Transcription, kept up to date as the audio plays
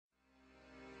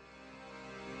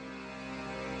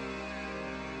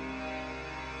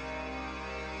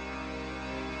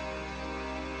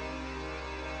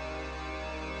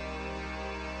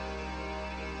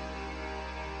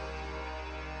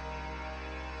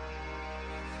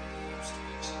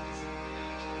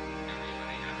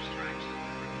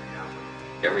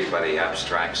Everybody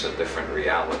abstracts a different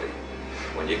reality.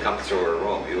 When you come through a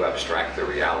room, you abstract the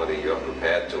reality you're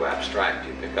prepared to abstract.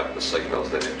 You pick up the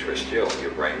signals that interest you, and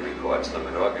your brain records them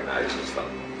and organizes them.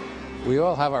 We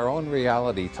all have our own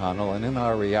reality tunnel, and in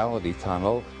our reality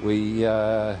tunnel, we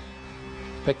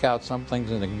pick out some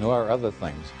things and ignore other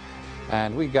things.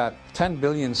 And we got 10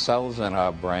 billion cells in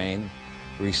our brain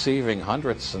receiving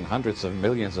hundreds and hundreds of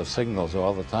millions of signals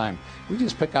all the time. We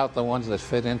just pick out the ones that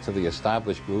fit into the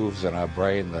established grooves in our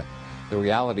brain, the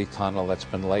reality tunnel that's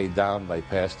been laid down by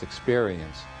past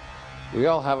experience. We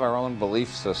all have our own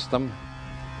belief system,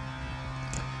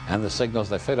 and the signals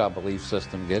that fit our belief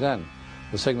system get in.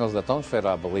 The signals that don't fit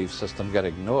our belief system get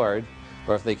ignored,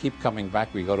 or if they keep coming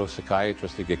back, we go to a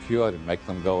psychiatrist to get cured and make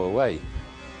them go away.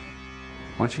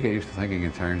 Once you get used to thinking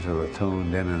in terms of the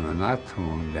tuned in and the not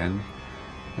tuned in,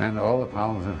 then all the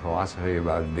problems in philosophy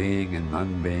about being and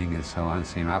non-being and so on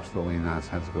seem absolutely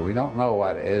nonsensical. We don't know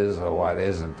what is or what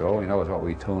isn't. All we know is what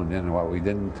we tuned in and what we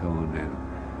didn't tune in.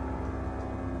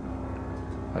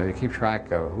 If you keep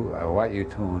track of what you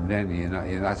tuned in, you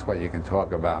know, that's what you can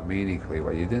talk about meaningfully.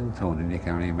 What you didn't tune in, you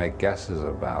can only make guesses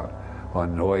about, or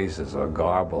noises, or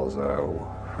garbles, or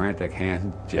frantic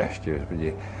hand gestures, but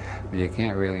you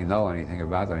can't really know anything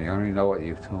about them. You only know what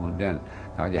you've tuned in.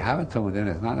 Now, what you haven't tuned in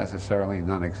is not necessarily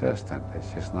non-existent.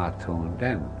 It's just not tuned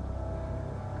in.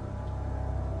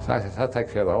 So that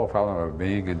takes care of the whole problem of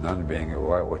being and non-being,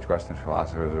 which Western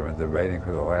philosophers have been debating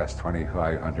for the last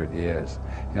 2,500 years.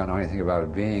 You don't know anything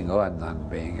about being or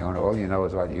non-being. All you know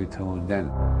is what you tuned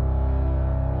in.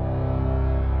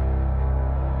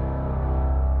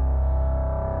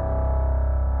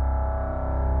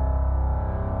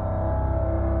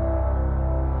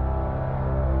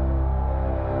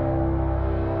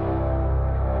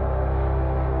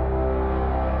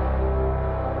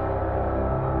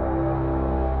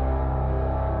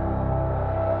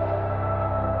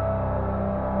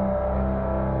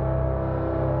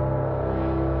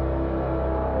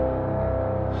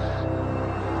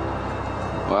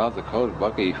 Well, to quote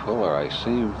Bucky Fuller, I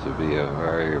seem to be a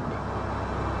verb.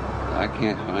 I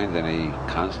can't find any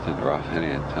constant rough in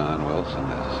Anton Wilson.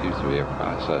 There seems to be a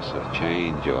process of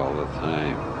change all the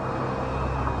time.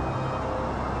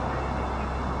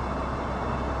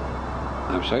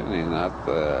 I'm certainly not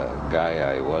the guy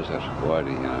I was at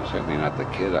 40, and I'm certainly not the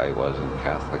kid I was in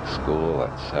Catholic school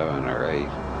at 7 or 8.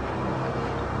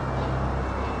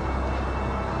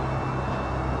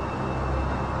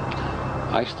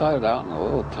 I started out in a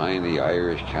little tiny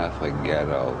Irish Catholic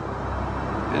ghetto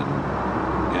in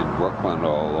Brooklyn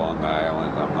or Long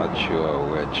Island, I'm not sure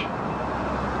which.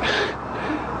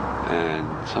 And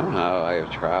somehow I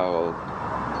have traveled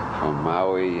from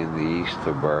Maui in the east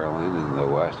to Berlin in the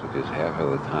west, which is half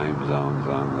of the time zones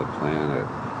on the planet.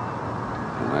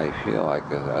 And I feel like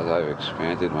as I've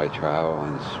expanded my travel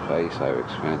in space, I've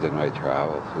expanded my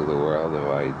travel through the world of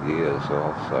ideas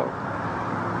also.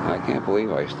 I can't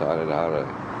believe I started out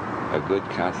a good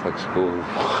Catholic school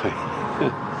boy.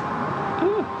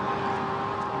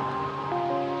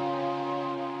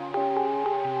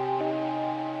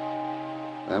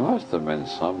 There must have been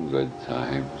some good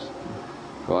times.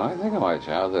 But when I think of my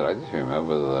childhood, I just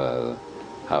remember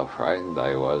how frightened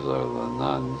I was of the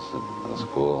nuns in the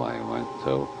school I went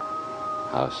to,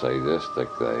 how sadistic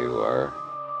they were.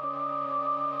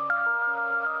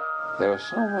 There was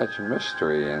so much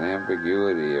mystery and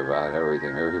ambiguity about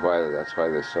everything. That's why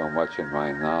there's so much in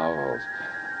my novels.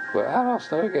 But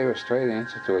adults never gave a straight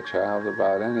answer to a child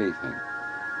about anything.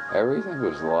 Everything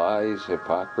was lies,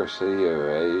 hypocrisy,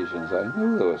 evasions. I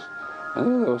knew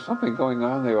there was something going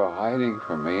on they were hiding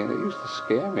from me, and it used to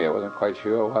scare me. I wasn't quite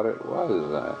sure what it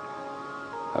was.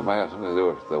 It might have something to do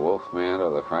with the Wolfman or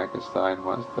the Frankenstein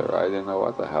monster. I didn't know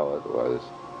what the hell it was.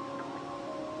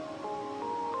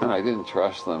 And I didn't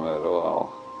trust them at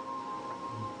all.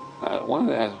 At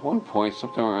one point,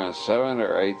 something around 7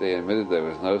 or 8, they admitted there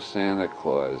was no Santa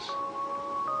Claus.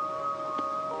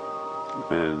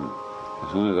 And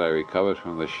as soon as I recovered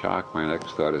from the shock, my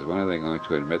next thought is, when are they going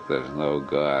to admit there's no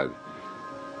God?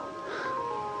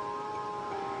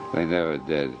 They never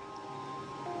did.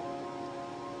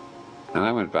 And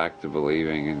I went back to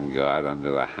believing in God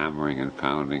under the hammering and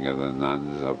pounding of the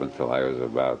nuns up until I was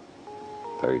about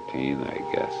 13, I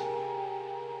guess.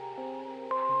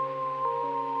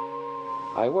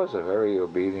 I was a very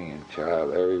obedient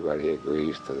child. Everybody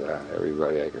agrees to that.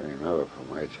 Everybody I can remember from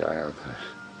my childhood.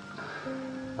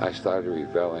 I started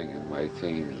rebelling in my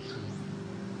teens,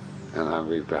 and I'm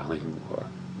rebelling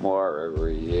more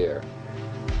every year.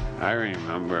 I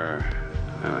remember,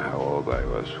 I don't know how old I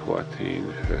was,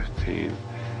 14, 15,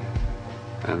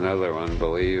 another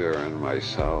unbeliever in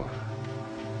myself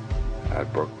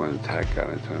at Brooklyn Tech got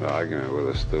into an argument with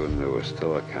a student who was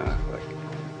still a Catholic.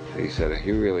 He said, if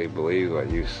you really believe what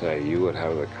you say, you would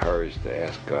have the courage to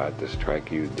ask God to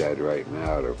strike you dead right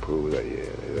now to prove that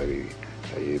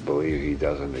you believe he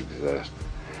doesn't exist.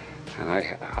 And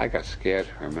I got scared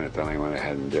for a minute, then I went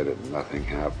ahead and did it, and nothing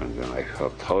happened, and I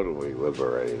felt totally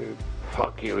liberated.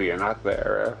 Fuck you, you're not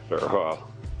there after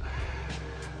all.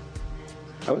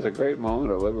 That was a great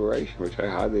moment of liberation, which I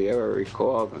hardly ever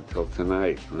recalled until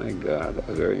tonight. My God, that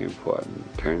was a very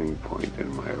important turning point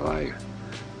in my life.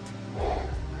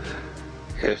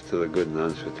 Here's to the good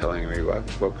nuns for telling me what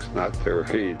books not to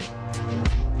read.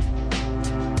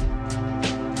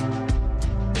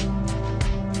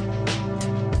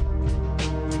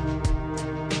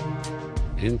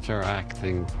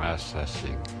 Interacting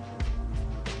processing.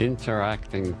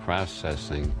 Interacting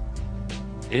processing.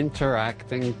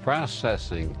 Interacting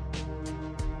processing.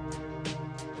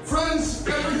 Friends,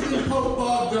 everything Pope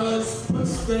Bob does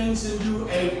puts things into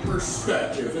a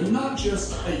perspective, and not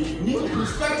just a unique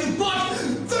perspective, but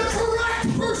the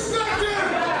correct perspective!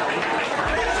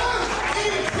 Because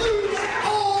it includes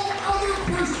all other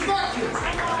perspectives.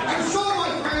 And so, my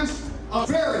friends, I'm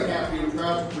very happy and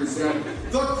proud to present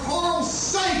the Carl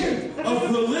Sagan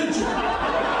of religion,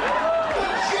 the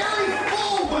Jerry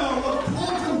Falwell of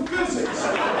quantum physics,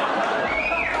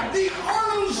 the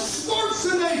Arnold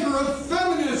Schwarzenegger of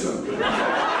feminism, the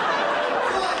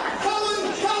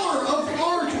Helen Keller of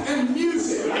art and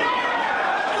music, the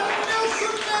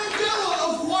Nelson Mandela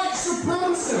of white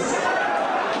supremacists,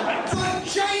 the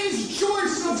James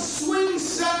Joyce of swing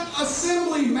set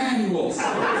assembly manuals,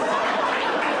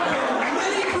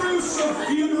 of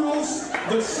funerals,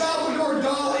 the Salvador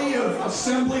Dali of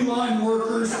assembly line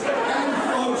workers, and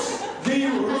folks, the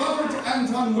Robert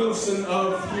Anton Wilson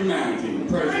of humanity.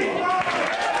 Praise the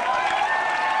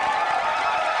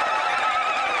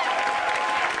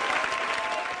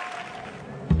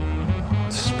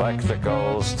Lord.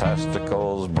 Spectacles,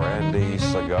 testicles, brandy,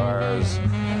 cigars.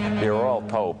 You're all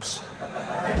popes.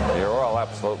 You're all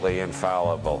absolutely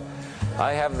infallible.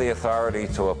 I have the authority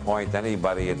to appoint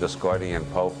anybody a Discordian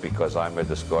Pope because I'm a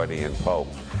Discordian Pope.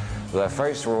 The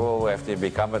first rule after you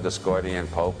become a Discordian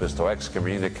Pope is to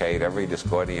excommunicate every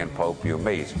Discordian Pope you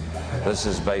meet. This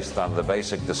is based on the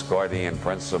basic Discordian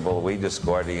principle: we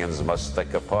Discordians must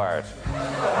stick apart.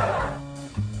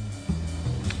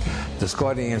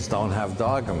 Discordians don't have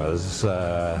dogmas,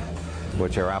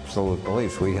 which are absolute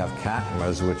beliefs. We have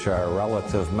katmas, which are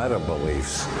relative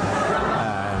meta-beliefs.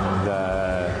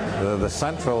 And the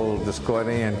central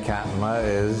Discordian katma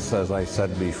is, as I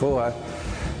said before,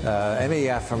 any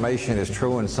affirmation is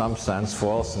true in some sense,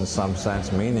 false in some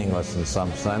sense, meaningless in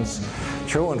some sense,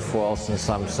 true and false in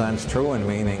some sense, true and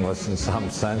meaningless in some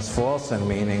sense, false and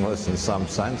meaningless in some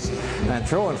sense, and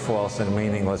true and false and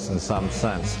meaningless in some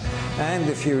sense. And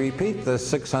if you repeat this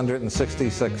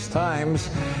 666 times,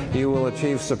 you will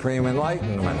achieve supreme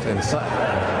enlightenment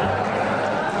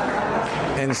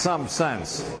in some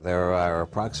sense. There are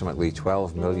approximately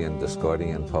 12 million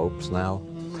Discordian popes now.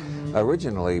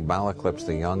 Originally, Malaclips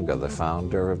the Younger, the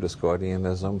founder of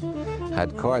Discordianism,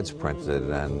 had cards printed,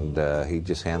 and he'd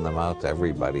just hand them out to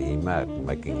everybody he met,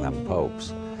 making them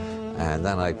popes. And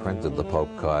then I printed the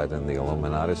Pope card in the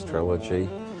Illuminatus trilogy.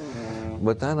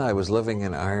 But then I was living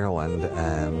in Ireland,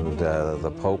 and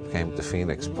the Pope came to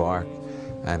Phoenix Park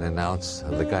and announced,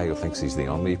 the guy who thinks he's the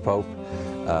only Pope,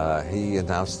 he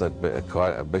announced that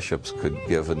bishops could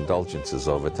give indulgences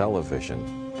over television,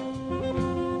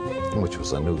 which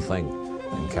was a new thing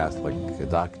in Catholic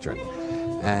doctrine.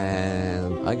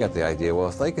 And I got the idea, well,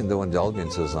 if they can do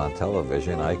indulgences on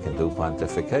television, I can do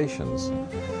pontifications.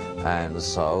 And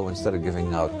so instead of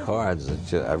giving out cards,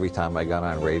 every time I got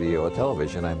on radio or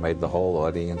television, I made the whole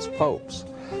audience popes.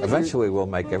 Eventually, we'll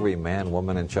make every man,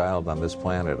 woman, and child on this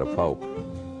planet a pope.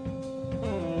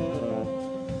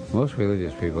 Most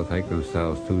religious people take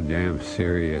themselves too damn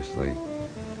seriously,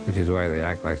 which is why they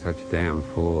act like such damn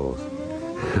fools.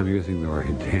 I'm using the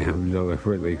word damn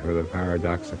deliberately for the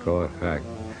paradoxical effect.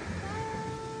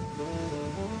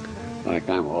 Like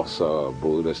I'm also a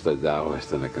Buddhist, a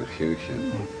Taoist, and a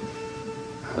Confucian,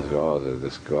 as well as a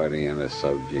Discordian, a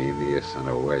subgenius, and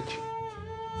a witch.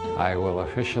 I will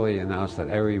officially announce that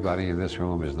everybody in this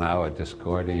room is now a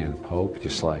Discordian Pope,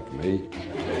 just like me.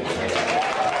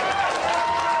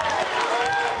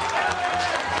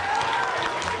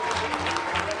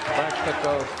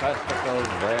 Spectacles, testicles,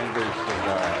 brandy,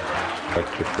 cigars.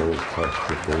 Spectacles,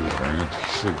 testicles, brandy,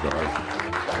 cigars.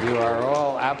 You are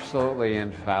all absolutely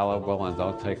infallible, and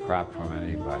don't take crap from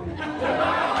anybody.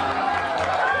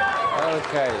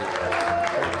 Okay,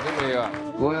 here we are.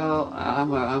 Well,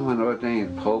 I'm an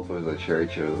ordained pope of the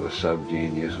Church of the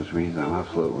Subgenius, which means I'm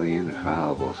absolutely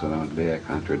infallible, so don't dare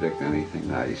contradict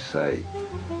anything I say.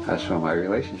 As for my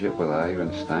relationship with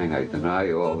Ivan Stang, I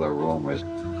deny all the rumors.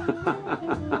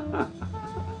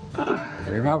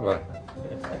 Remember,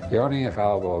 you're only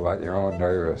infallible about your own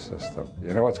nervous system.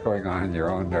 You know what's going on in your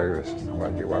own nervous system,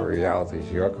 what realities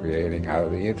you're creating out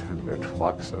of the infinite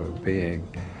flux of being.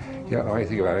 You don't know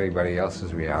anything about anybody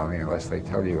else's reality unless they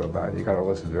tell you about it. You've got to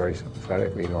listen very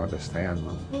sympathetically to understand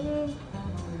them.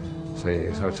 So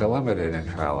it's a limited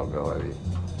infallibility.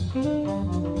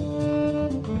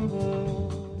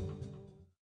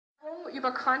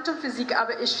 Über Quantenphysik,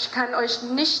 aber ich kann euch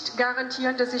nicht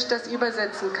garantieren, dass ich das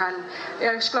übersetzen kann.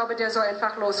 Ich glaube, der soll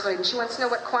einfach losreden. She wants to know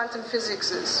what quantum physics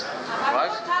is.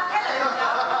 What?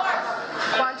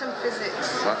 Quantum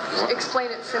physics. What?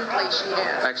 Explain it simply, she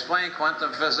asked. Explain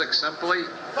quantum physics simply?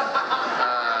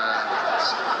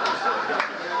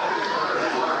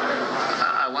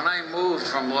 When I moved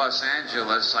from Los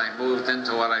Angeles, I moved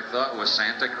into what I thought was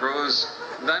Santa Cruz.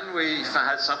 Then we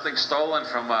had something stolen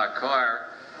from our car,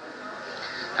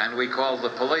 and we called the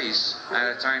police, and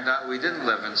it turned out we didn't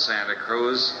live in Santa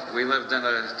Cruz. We lived in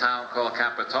a town called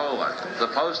Capitola. The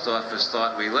post office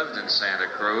thought we lived in Santa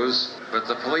Cruz, but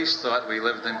the police thought we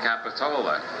lived in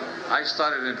Capitola. I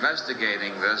started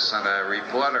investigating this, and a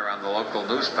reporter on the local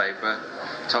newspaper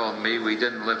told me we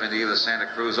didn't live in either Santa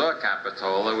Cruz or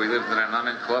Capitola. We lived in an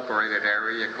unincorporated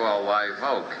area called Live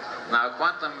Oak. Now,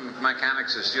 quantum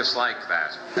mechanics is just like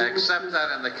that, except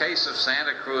that in the case of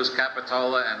Santa Cruz,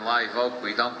 Capitola, and Live Oak,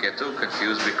 we don't get too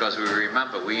confused because we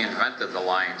remember we invented the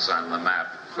lines on the map.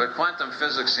 But quantum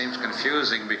physics seems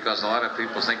confusing because a lot of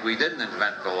people think we didn't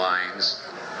invent the lines.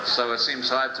 So it seems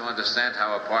hard to understand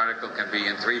how a particle can be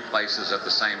in three places at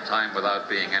the same time without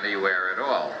being anywhere at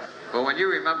all. But when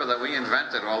you remember that we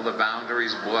invented all the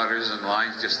boundaries, borders, and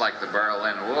lines just like the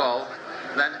Berlin Wall,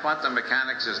 then quantum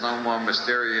mechanics is no more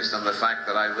mysterious than the fact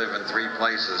that I live in three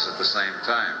places at the same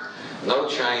time. No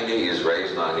Chinese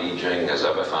raised on I Ching has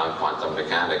ever found quantum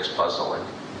mechanics puzzling.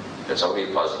 It's only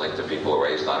puzzling to people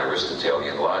raised on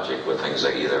Aristotelian logic, where things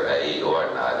are either A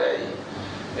or not A.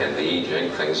 In the I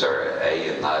Ching, things are A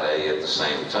and not A at the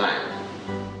same time.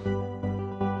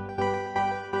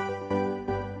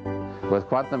 With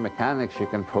quantum mechanics, you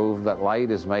can prove that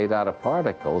light is made out of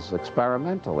particles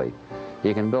experimentally.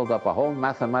 You can build up a whole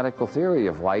mathematical theory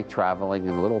of light traveling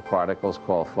in little particles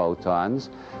called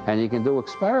photons, and you can do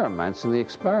experiments, and the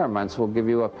experiments will give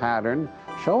you a pattern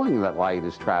showing that light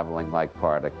is traveling like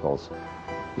particles.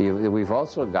 We've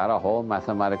also got a whole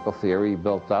mathematical theory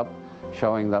built up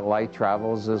showing that light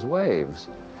travels as waves.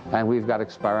 And we've got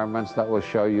experiments that will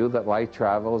show you that light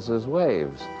travels as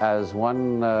waves. As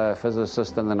one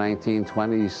physicist in the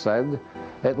 1920s said,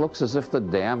 it looks as if the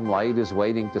damn light is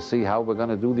waiting to see how we're going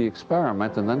to do the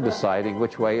experiment and then deciding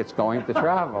which way it's going to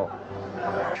travel.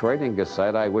 Schrödinger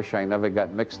said, I wish I never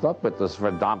got mixed up with this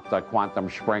verdammte quantum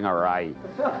springerei,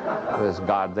 this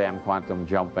goddamn quantum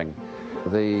jumping.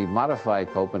 The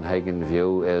modified Copenhagen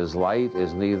view is light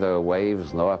is neither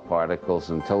waves nor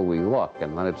particles until we look,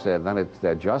 and then it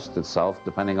adjusts itself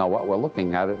depending on what we're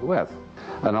looking at it with.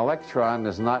 An electron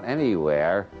is not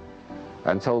anywhere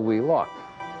until we look.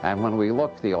 And when we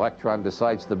look, the electron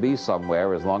decides to be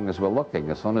somewhere as long as we're looking.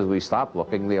 As soon as we stop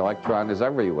looking, the electron is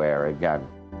everywhere again.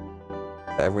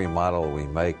 Every model we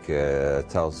make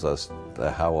tells us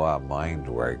how our mind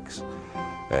works,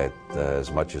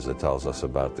 as much as it tells us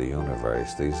about the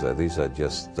universe. These are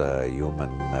just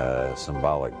human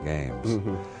symbolic games.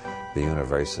 Mm-hmm. The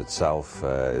universe itself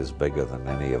is bigger than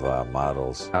any of our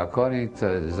models. According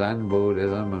to Zen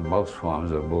Buddhism and most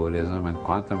forms of Buddhism and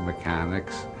quantum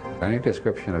mechanics, any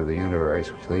description of the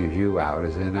universe which leaves you out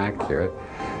is inaccurate,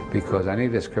 because any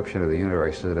description of the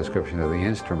universe is a description of the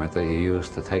instrument that you use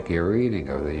to take your reading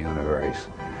of the universe.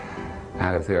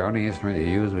 And if the only instrument you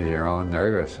use was your own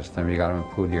nervous system, you got to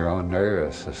include your own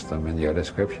nervous system in your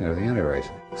description of the universe.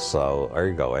 So,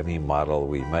 ergo, any model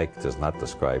we make does not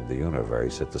describe the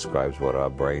universe. It describes what our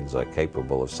brains are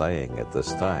capable of saying at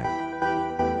this time.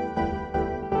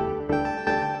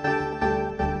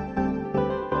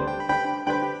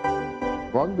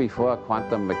 Long before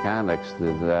quantum mechanics,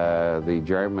 the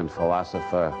German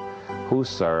philosopher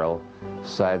Husserl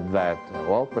said that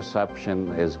all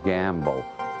perception is gamble.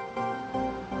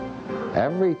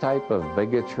 Every type of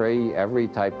bigotry, every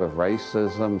type of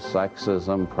racism,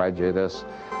 sexism, prejudice,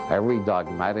 every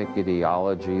dogmatic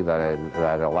ideology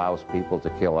that allows people to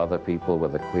kill other people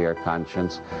with a clear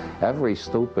conscience, every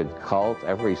stupid cult,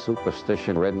 every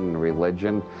superstition-ridden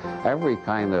religion, every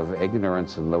kind of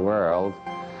ignorance in the world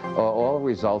all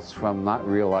results from not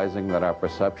realizing that our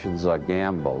perceptions are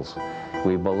gambles.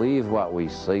 We believe what we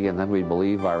see, and then we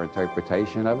believe our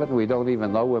interpretation of it, and we don't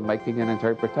even know we're making an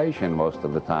interpretation most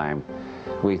of the time.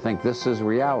 We think this is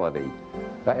reality.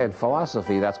 In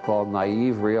philosophy, that's called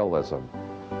naive realism.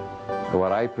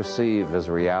 What I perceive is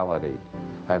reality.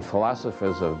 And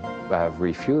philosophers have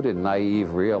refuted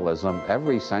naive realism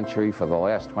every century for the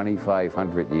last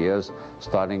 2,500 years,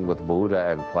 starting with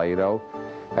Buddha and Plato.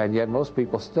 And yet most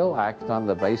people still act on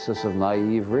the basis of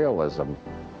naive realism.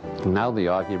 Now the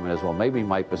argument is, well, maybe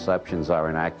my perceptions are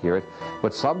inaccurate,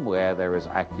 but somewhere there is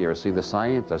accuracy. The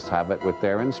scientists have it with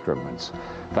their instruments.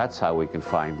 That's how we can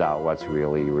find out what's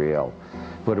really real.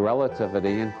 But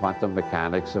relativity and quantum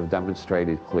mechanics have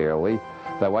demonstrated clearly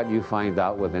that what you find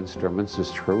out with instruments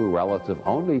is true relative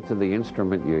only to the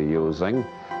instrument you're using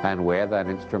and where that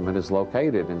instrument is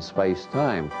located in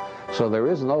space-time. So there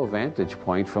is no vantage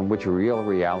point from which real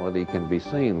reality can be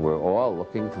seen. We're all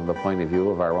looking from the point of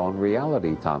view of our own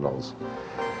reality tunnels.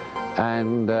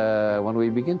 And when we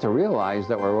begin to realize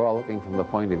that we're all looking from the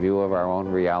point of view of our own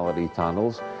reality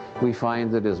tunnels, we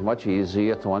find it is much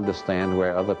easier to understand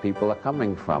where other people are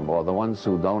coming from, or the ones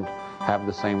who don't have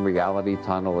the same reality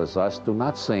tunnel as us do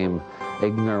not seem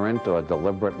ignorant or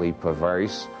deliberately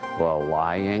perverse or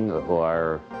lying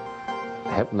or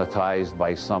hypnotized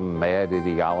by some mad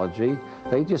ideology.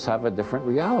 They just have a different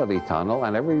reality tunnel,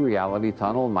 and every reality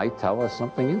tunnel might tell us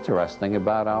something interesting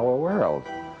about our world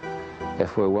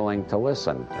if we're willing to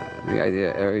listen. The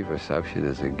idea every perception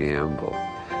is a gamble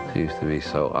seems to me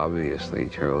so obviously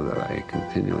true that I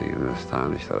continually am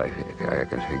astonished that I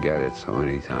can forget it so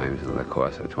many times in the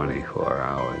course of 24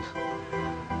 hours.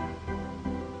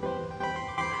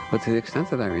 But to the extent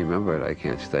that I remember it, I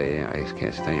can't stay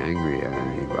angry at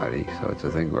anybody, so it's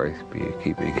a thing worth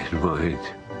keeping in mind.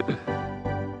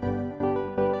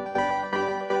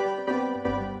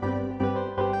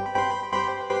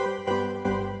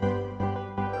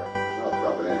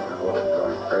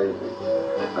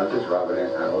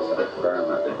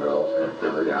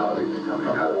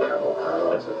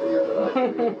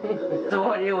 So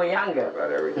when you were younger,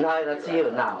 now that's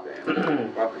you now.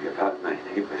 Probably about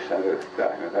 90% of the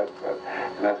time,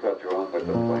 and that's what's wrong with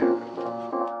the plan.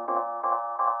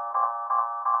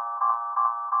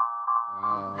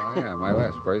 Yeah, my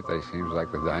last birthday seems like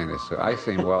a dinosaur. I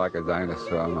seem more like a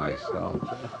dinosaur myself.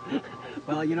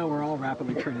 Well, you know, we're all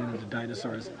rapidly turning into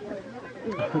dinosaurs.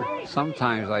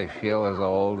 Sometimes I feel as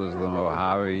old as the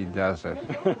Mojave Desert.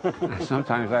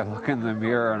 Sometimes I look in the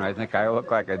mirror and I think I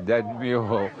look like a dead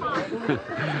mule.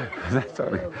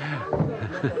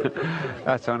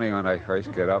 That's only when I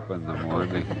first get up in the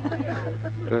morning.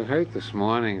 It was hurt this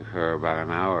morning for about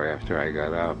an hour after I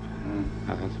got up.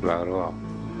 That's about all.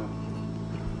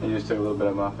 You just took a little bit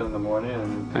of muffin in the morning?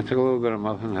 And I took a little bit of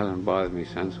muffin. It hasn't bothered me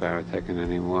since. I haven't taken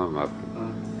any more muffin.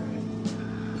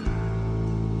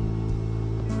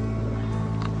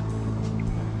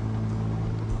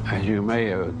 As you may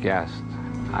have guessed,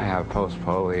 I have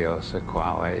post-polio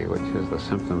sequelae, which is the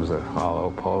symptoms that follow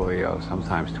polio,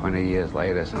 sometimes 20 years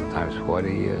later, sometimes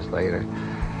 40 years later.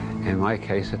 In my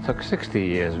case, it took 60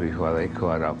 years before they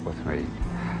caught up with me.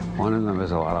 One of them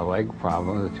is a lot of leg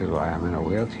problems, which is why I'm in a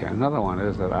wheelchair. Another one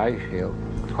is that I feel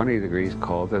 20 degrees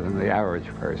colder than the average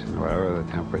person, whatever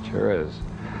the temperature is.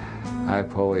 I had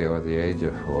polio at the age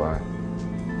of 4.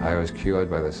 I was cured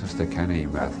by the Sister Kenny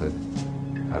method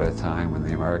at a time when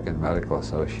the American Medical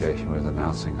Association was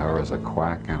announcing her as a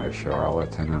quack and a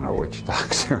charlatan and a witch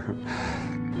doctor.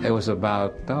 It was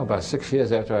about 6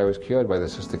 years after I was cured by the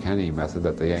Sister Kenny method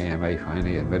that the AMA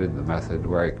finally admitted the method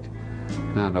worked.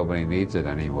 Now nobody needs it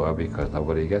anymore because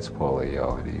nobody gets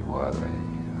polio anymore.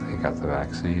 They got the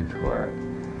vaccine for it.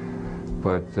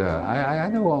 But I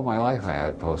knew all my life I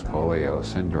had post-polio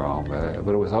syndrome,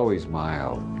 but it was always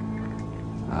mild.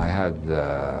 I had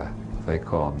what they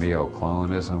call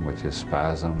myoclonism, which is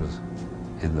spasms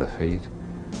in the feet,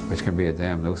 which can be a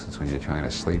damn nuisance when you're trying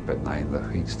to sleep at night and the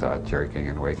feet start jerking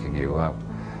and waking you up.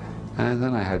 And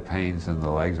then I had pains in the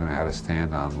legs when I had to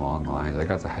stand on long lines. I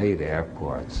got to hate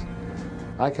airports.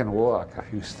 I can walk a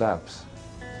few steps.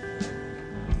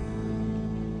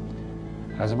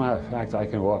 As a matter of fact, I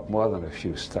can walk more than a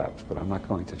few steps, but I'm not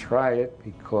going to try it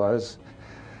because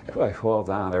if I fall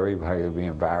down, everybody will be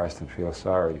embarrassed and feel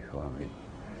sorry for me.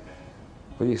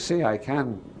 But you see, I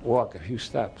can walk a few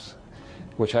steps,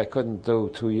 which I couldn't do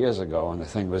 2 years ago when the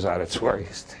thing was at its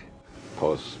worst.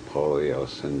 Post-polio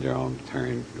syndrome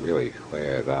really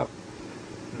flared up.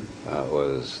 That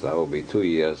will be 2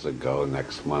 years ago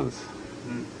next month.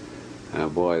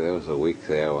 And boy, there was a week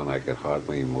there when I could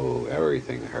hardly move.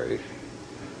 Everything hurt.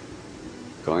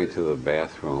 Going to the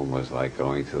bathroom was like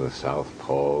going to the South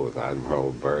Pole with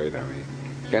Admiral Byrd. I mean,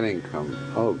 getting from,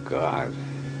 oh God,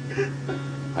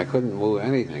 I couldn't move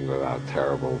anything without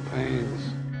terrible pains.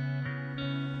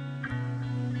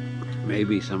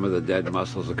 Maybe some of the dead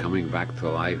muscles are coming back to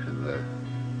life and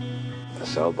the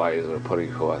cell bodies are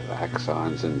putting forth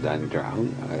axons and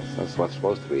dendrons. That's what's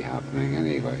supposed to be happening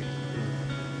anyway.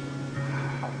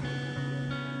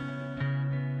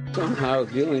 Somehow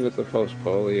dealing with the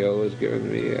post-polio has given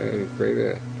me a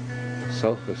greater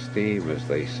self-esteem, as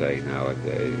they say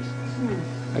nowadays.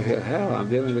 I feel, hell, I'm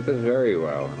dealing with this very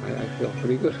well. I feel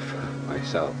pretty good about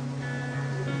myself.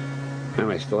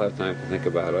 And I still have time to think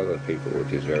about other people,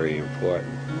 which is very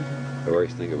important. The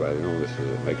worst thing about illness is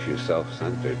it makes you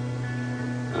self-centered.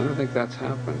 I don't think that's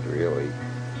happened, really.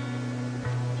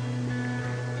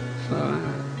 So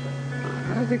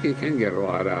I think you can get a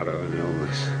lot out of an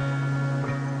illness.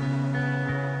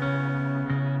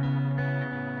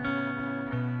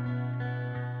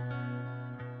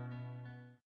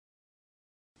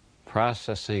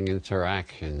 Processing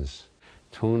interactions,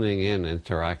 tuning in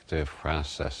interactive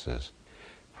processes.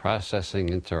 Processing,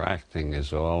 interacting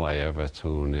is all I ever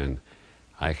tune in.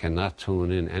 I cannot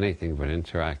tune in anything but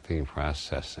interacting,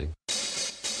 processing.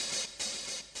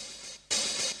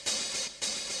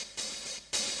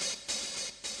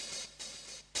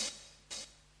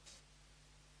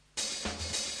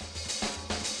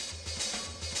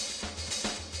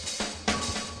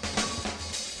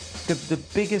 The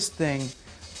biggest thing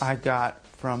I got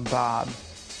from Bob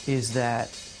is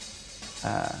that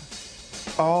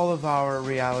all of our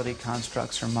reality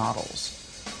constructs are models.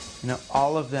 You know,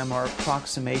 all of them are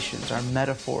approximations, are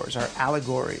metaphors, are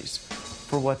allegories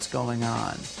for what's going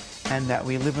on. And that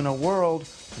we live in a world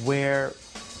where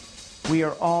we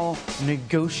are all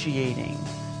negotiating.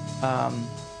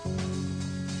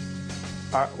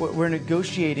 We're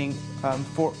negotiating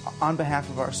on behalf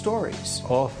of our stories.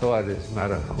 All thought is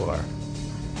metaphor.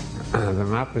 The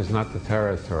map is not the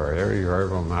territory. Every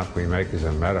verbal map we make is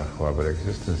a metaphor, but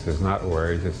existence is not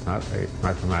words, it's not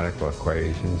mathematical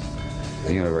equations.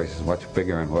 The universe is much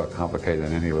bigger and more complicated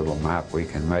than any little map we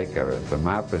can make of it. The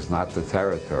map is not the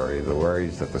territory. The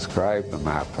words that describe the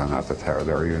map are not the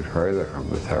territory, even further from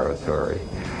the territory.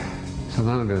 So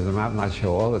not only does the map not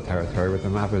show all the territory, but the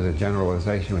map is a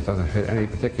generalization which doesn't fit any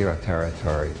particular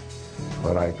territory.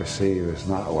 What I perceive is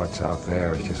not what's out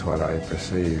there, it's just what I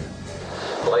perceive.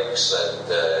 Blake said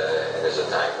in his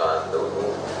attack on Newton,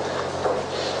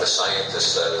 the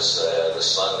scientist says the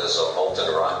sun is a molten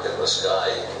rock in the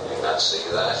sky. Can you not see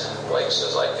that? Blake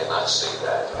says, I cannot see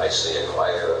that. I see a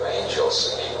choir of angels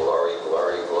singing glory,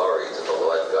 glory, glory to the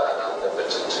Lord God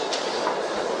omnipotent.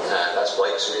 And that's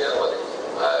Blake's reality.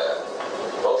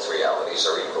 Both realities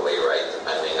are equally right,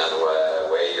 depending on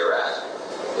where you're at.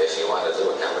 If you want to do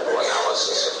a chemical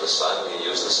analysis of the sun, you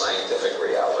use the scientific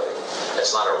reality.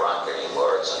 It's not a rock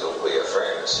anymore, it's a nuclear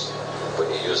furnace. But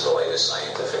you use the latest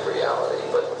scientific reality.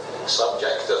 But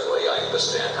subjectively, I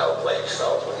understand how Blake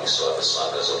felt when he saw the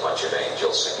sun as a bunch of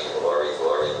angels singing glory,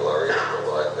 glory, glory to the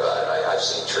Lord God. I've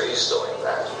seen trees doing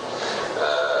that.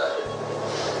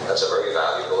 That's a very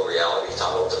valuable reality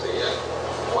tunnel to be in.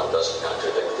 One doesn't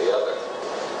contradict the other.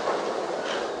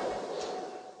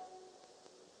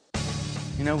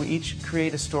 You know, we each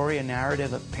create a story, a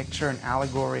narrative, a picture, an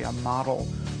allegory, a model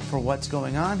for what's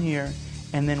going on here,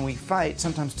 and then we fight,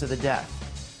 sometimes to the death,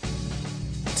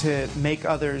 to make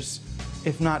others,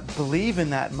 if not believe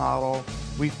in that model,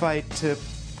 we fight to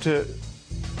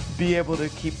be able to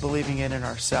keep believing it in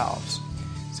ourselves.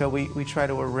 So we try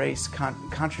to erase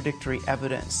contradictory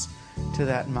evidence to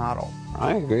that model.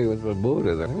 I agree with the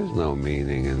Buddha. There is no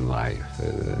meaning in life.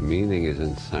 The meaning is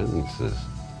in sentences.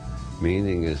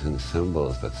 Meaning is in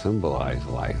symbols that symbolize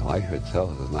life. Life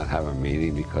itself does not have a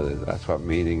meaning because that's what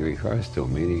meaning refers to.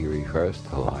 Meaning refers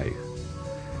to life.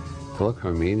 To look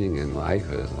for meaning in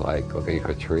life is like looking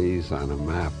for trees on a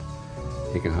map.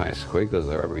 You can find squiggles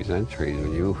that represent trees.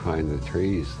 When you find the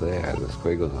trees there, the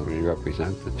squiggles only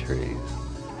represent the trees.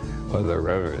 Or the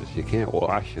rivers. You can't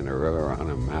wash in a river on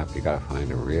a map. You got to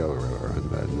find a real river in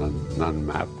the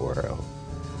non-map world.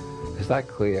 Is that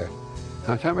clear?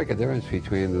 I'm trying to make a difference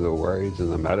between the words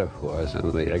and the metaphors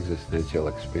and the existential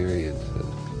experiences.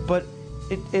 But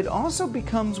it also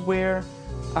becomes where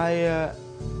I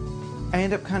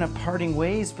end up kind of parting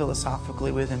ways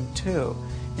philosophically with him too.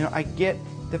 You know, I get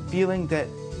the feeling that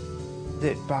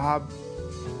Bob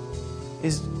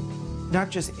is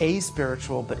not just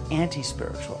aspiritual but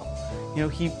anti-spiritual. You know,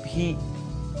 he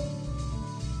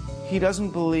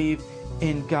doesn't believe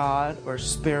in God or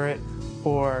spirit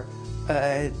or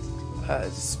a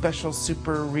special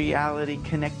super reality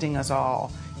connecting us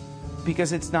all.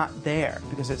 because it's not there,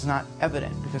 because it's not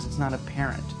evident, because it's not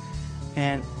apparent.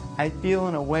 And I feel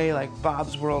in a way like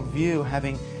Bob's worldview,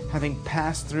 having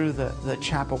passed through the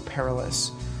chapel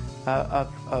perilous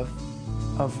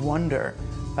of wonder,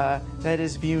 that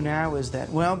his view now is that,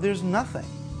 well, there's nothing.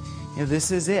 You know,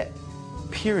 this is it,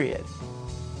 period.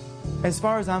 As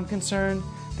far as I'm concerned,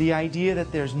 the idea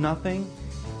that there's nothing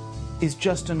is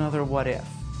just another what if.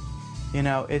 You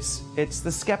know, it's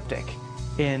the skeptic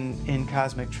in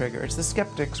Cosmic Trigger. It's the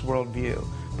skeptic's worldview,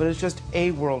 but it's just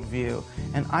a worldview,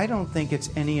 and I don't think it's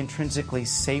any intrinsically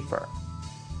safer.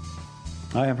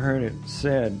 I have heard it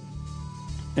said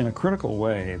in a critical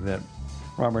way that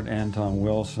Robert Anton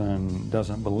Wilson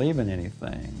doesn't believe in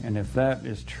anything, and if that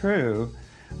is true,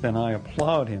 then I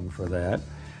applaud him for that,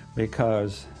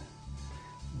 because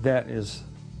that is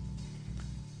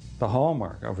the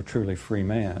hallmark of a truly free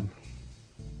man.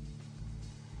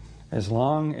 As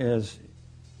long as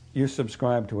you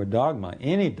subscribe to a dogma,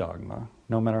 any dogma,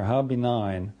 no matter how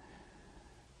benign,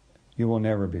 you will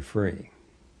never be free.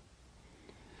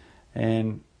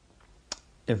 And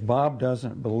if Bob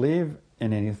doesn't believe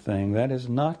in anything, that is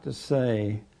not to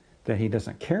say that he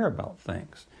doesn't care about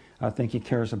things. I think he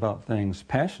cares about things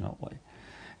passionately.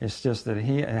 It's just that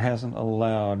he hasn't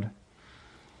allowed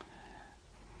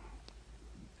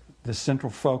the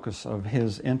central focus of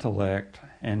his intellect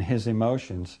and his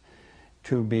emotions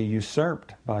to be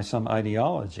usurped by some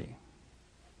ideology.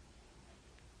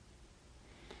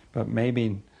 But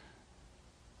maybe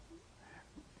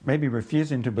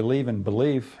refusing to believe in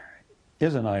belief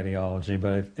is an ideology,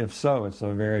 but if so, it's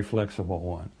a very flexible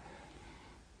one.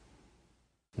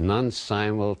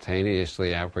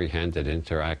 Non-simultaneously apprehended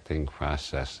interacting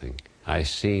processing. I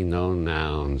see no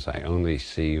nouns, I only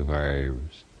see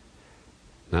verbs.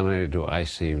 Not only do I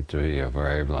seem to be a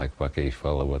verb like Bucky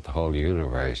Fuller with the whole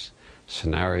universe,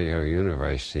 scenario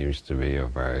universe seems to be a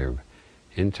verb.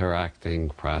 Interacting,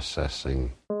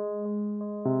 processing.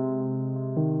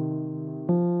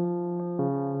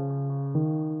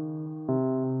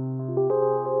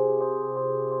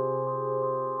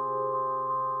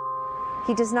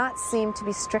 He does not seem to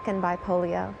be stricken by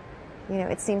polio. You know,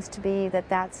 it seems to be that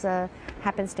that's a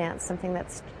happenstance, something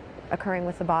that's occurring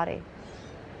with the body.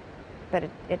 But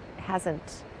it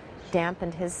hasn't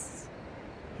dampened his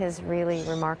really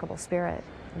remarkable spirit.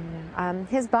 You know.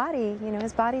 His body, you know,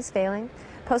 his body's failing.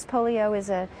 Post-polio is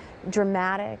a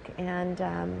dramatic and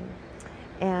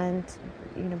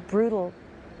you know, brutal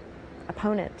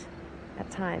opponent at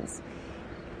times.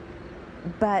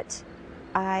 But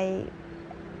I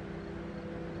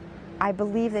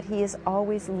believe that he is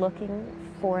always looking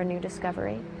for a new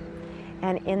discovery.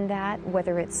 And in that,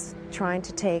 whether it's trying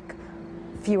to take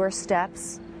fewer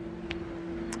steps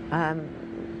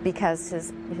because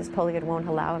his polio won't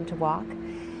allow him to walk,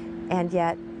 and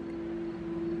yet,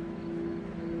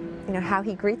 you know, how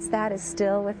he greets that is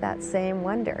still with that same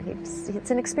wonder. It's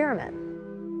an experiment.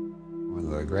 One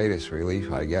of the greatest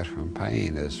relief I get from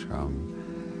pain is from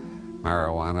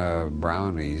marijuana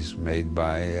brownies made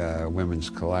by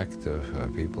Women's Collective,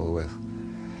 people with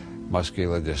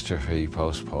muscular dystrophy,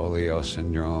 post-polio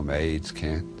syndrome, AIDS,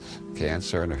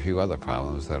 cancer, and a few other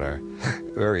problems that are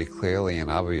very clearly and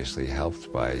obviously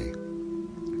helped by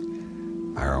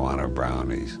marijuana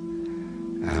brownies.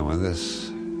 And when this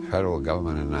federal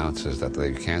government announces that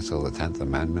they've canceled the 10th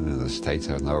Amendment and the states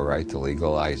have no right to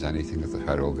legalize anything that the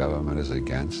federal government is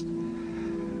against,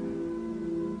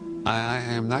 I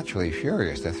am naturally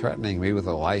furious. They're threatening me with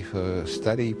a life of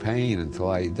steady pain until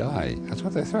I die. That's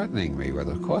what they're threatening me with.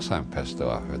 Of course I'm pissed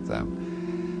off at them.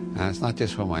 And it's not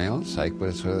just for my own sake, but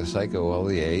it's for the sake of all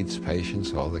the AIDS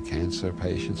patients, all the cancer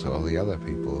patients, all the other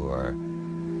people who are,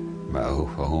 well,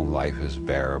 for whom life is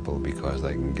bearable because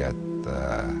they can get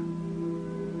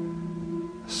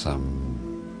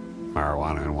some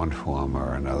marijuana in one form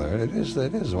or another. It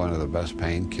is one of the best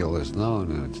painkillers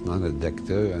known, and it's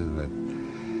non-addictive,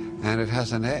 and it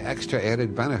has an extra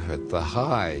added benefit, the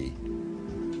high,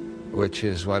 which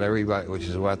is what the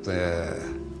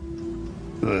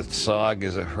SOG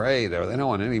is afraid of. They don't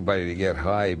want anybody to get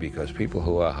high because people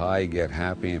who are high get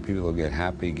happy, and people who get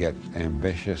happy get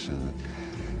ambitious and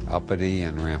uppity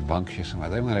and rambunctious. And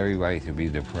they want everybody to be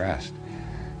depressed.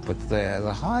 But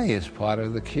the high is part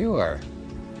of the cure.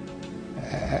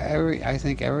 I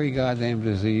think every goddamn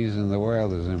disease in the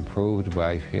world is improved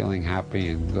by feeling happy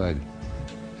and good.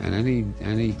 And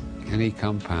any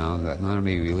compound that not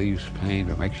only relieves pain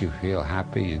but makes you feel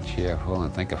happy and cheerful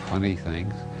and think of funny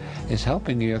things is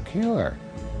helping you cure.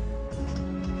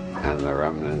 And the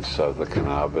remnants of the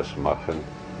cannabis muffin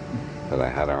that I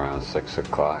had around 6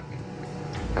 o'clock,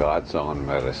 God's own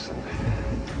medicine.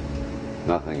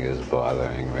 Nothing is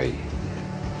bothering me.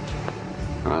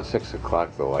 Around 6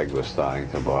 o'clock, the leg was starting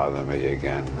to bother me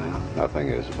again. Now, nothing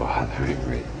is bothering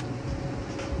me.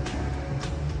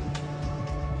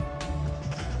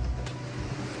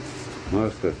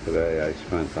 Most of today I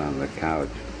spent on the couch.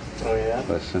 Oh, yeah?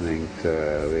 Listening to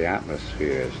the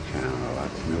Atmospheres channel.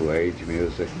 That's New Age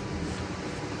music.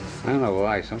 I don't know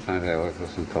why. Sometimes I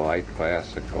listen to light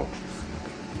classical.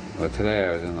 But today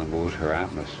I was in the mood for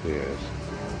Atmospheres.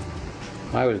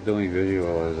 I was doing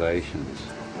visualizations.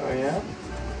 Oh, yeah?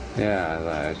 Yeah,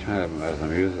 I was trying to, as the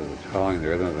music was following the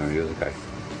rhythm of the music, I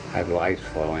had light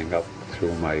flowing up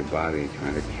through my body,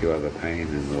 trying to cure the pain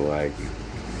in the leg.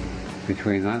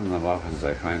 Between that and the muffins,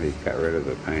 I finally got rid of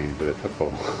the pain, but it took a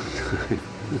long time.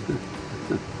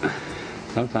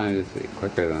 Sometimes it's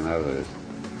quicker than others.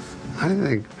 I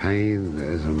think pain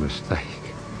is a mistake.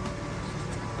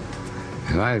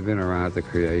 If I had been around at the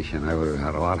creation, I would have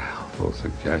had a lot of helpful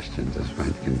suggestions, as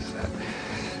Funki said.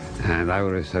 And I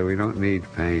would have said, we don't need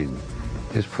pain.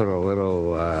 Just put a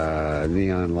little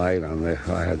neon light on there.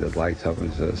 I had the lights up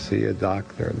and said, see a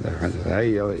doctor. And their friend said, hey,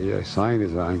 your sign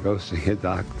is on, go see a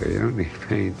doctor. You don't need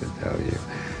pain to tell you.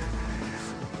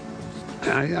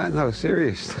 I know,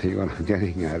 seriously, what I'm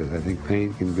getting at is I think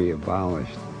pain can be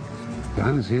abolished. But I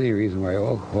don't see any reason why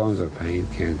all forms of pain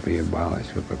can't be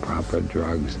abolished with the proper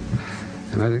drugs.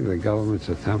 And I think the government's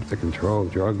attempt to control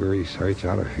drug research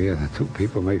out of fear that two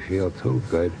people may feel too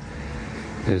good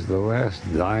is the last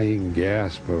dying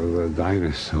gasp of the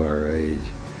dinosaur age.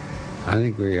 I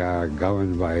think we are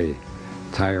governed by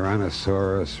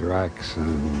Tyrannosaurus Rex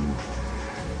and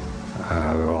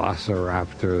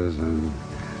velociraptors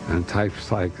and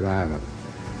types like that.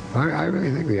 I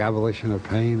really think the abolition of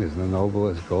pain is the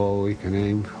noblest goal we can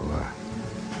aim for.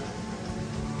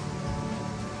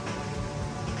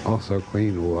 Also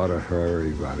clean water for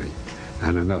everybody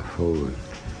and enough food.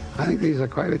 I think these are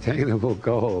quite attainable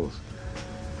goals.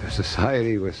 If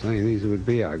society was saying these would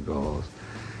be our goals.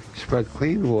 Spread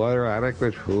clean water,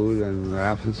 adequate food, and the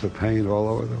absence of pain all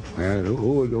over the planet.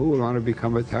 Who would want to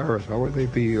become a terrorist? What would they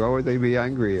be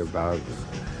angry about?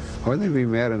 What would they be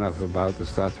mad enough about to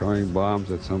start throwing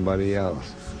bombs at somebody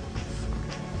else?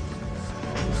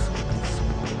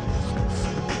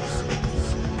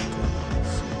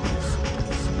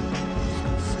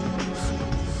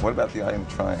 What about the eye in the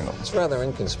triangle? It's rather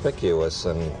inconspicuous,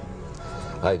 and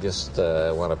I just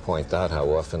want to point out how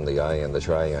often the eye in the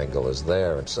triangle is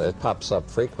there. It pops up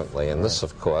frequently, and this,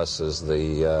 of course, is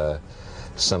the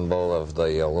symbol of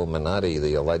the Illuminati,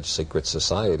 the alleged secret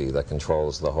society that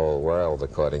controls the whole world,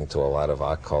 according to a lot of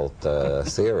occult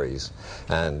theories.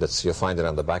 And you'll find it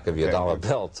on the back of your dollar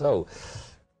bill, too.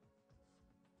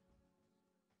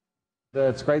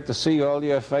 It's great to see all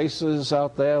your faces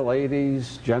out there,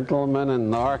 ladies, gentlemen,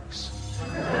 and narcs.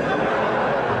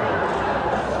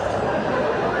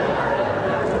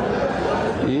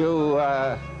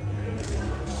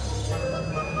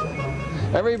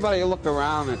 Everybody look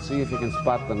around and see if you can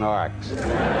spot the narcs.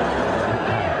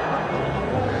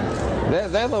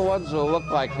 They're the ones who look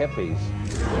like hippies.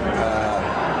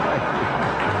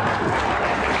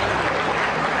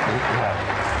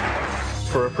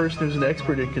 For a person who's an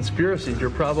expert in conspiracies, you're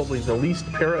probably the least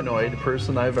paranoid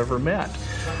person I've ever met.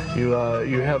 You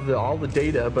have all the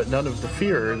data, but none of the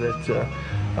fear that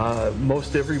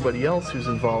most everybody else who's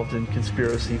involved in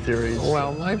conspiracy theories.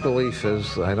 Well, my belief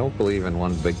is I don't believe in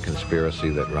one big conspiracy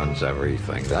that runs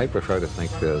everything. I prefer to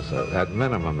think there's, at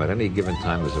minimum, at any given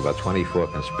time, there's about 24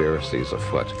 conspiracies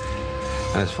afoot.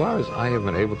 And as far as I have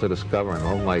been able to discover in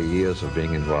all my years of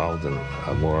being involved in,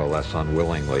 more or less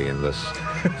unwillingly in this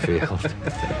field,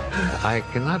 I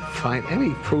cannot find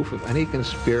any proof of any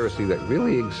conspiracy that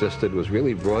really existed, was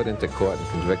really brought into court and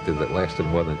convicted, that lasted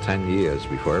more than 10 years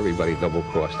before everybody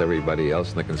double-crossed everybody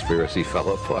else and the conspiracy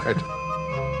fell apart.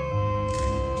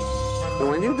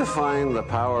 When you define the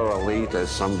power elite as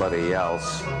somebody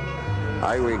else,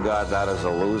 I regard that as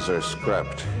a loser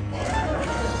script.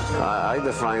 I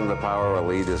define the power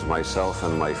elite as myself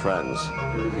and my friends,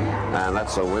 and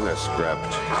that's a winner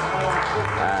script.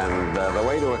 And the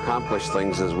way to accomplish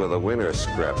things is with a winner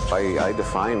script. I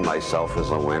define myself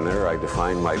as a winner. I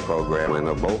define my program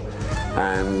winnable,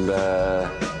 and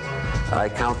I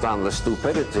count on the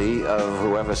stupidity of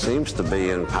whoever seems to be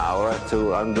in power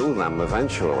to undo them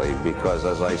eventually, because,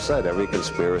 as I said, every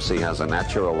conspiracy has a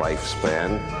natural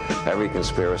lifespan. Every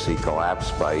conspiracy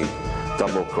collapsed by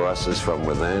double crosses from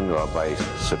within or by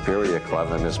superior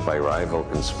cleverness by rival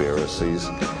conspiracies.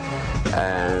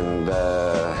 And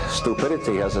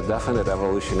stupidity has a definite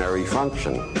evolutionary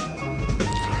function.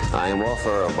 I am all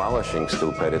for abolishing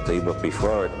stupidity, but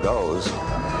before it goes,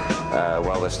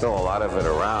 while there's still a lot of it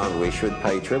around, we should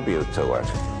pay tribute to it.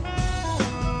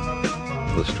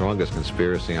 the strongest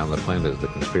conspiracy on the planet is the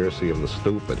conspiracy of the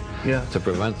stupid. Yeah. To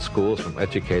prevent schools from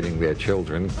educating their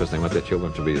children, because they want their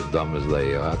children to be as dumb as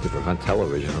they are, to prevent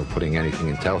television from putting anything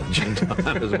intelligent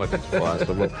on as much as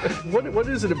possible. What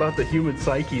is it about the human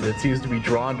psyche that seems to be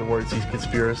drawn towards these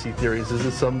conspiracy theories? Is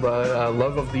it some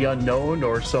love of the unknown,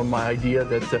 or some idea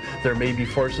that there may be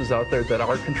forces out there that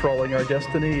are controlling our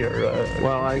destiny? Or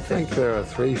Well, I think there are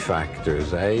three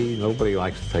factors. A, nobody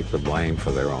likes to take the blame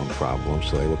for their own problems,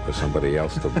 so they look for somebody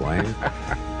else to blame.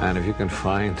 And if you can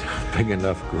find a big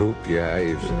enough group,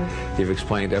 you've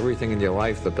explained everything in your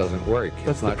life that doesn't work.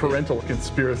 That's the parental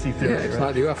conspiracy theory. Yeah, it's right?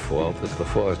 not your fault. It's the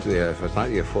fault. If it's not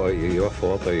your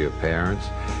fault or your parents.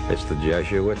 It's the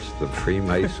Jesuits, the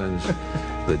Freemasons,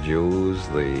 the Jews,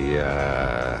 the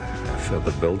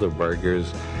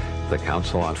Bilderbergers, the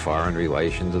Council on Foreign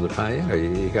Relations of the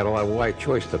you got a wide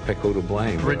choice to pick who to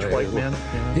blame. Rich white man.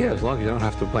 Yeah, as long as you don't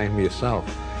have to blame yourself.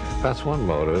 That's one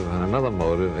motive, and another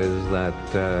motive is that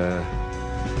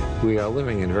we are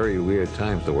living in very weird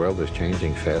times. The world is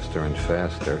changing faster and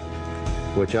faster,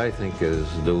 which I think is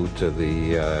due to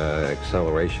the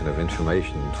acceleration of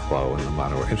information flow in the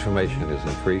modern world. Information is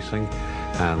increasing,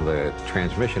 and the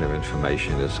transmission of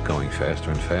information is going faster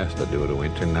and faster due to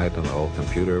internet and the whole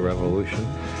computer revolution,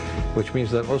 which means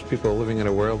that most people are living in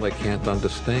a world they can't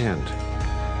understand.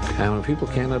 And when people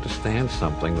can't understand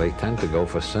something, they tend to go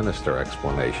for sinister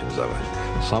explanations of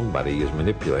it. Somebody is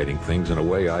manipulating things in a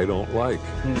way I don't like.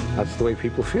 Mm-hmm. That's the way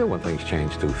people feel when things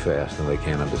change too fast and they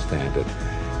can't understand it.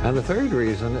 And the third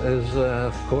reason is,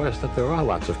 of course, that there are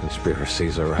lots of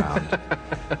conspiracies around.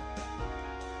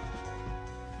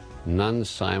 None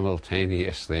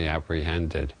simultaneously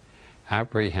apprehended.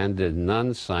 Apprehended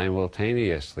none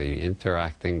simultaneously,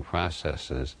 interacting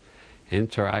processes.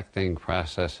 Interacting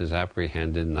processes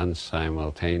apprehended none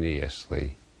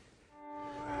simultaneously.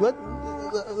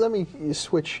 Let me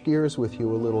switch gears with you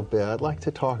a little bit. I'd like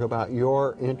to talk about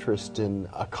your interest in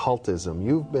occultism.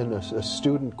 You've been a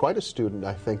student, quite a student,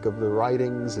 I think, of the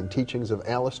writings and teachings of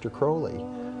Aleister Crowley,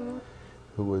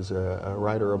 who was a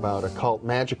writer about occult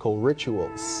magical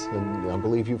rituals. And I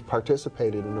believe you've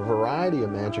participated in a variety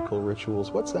of magical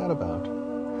rituals. What's that about?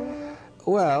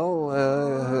 Well,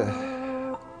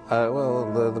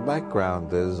 the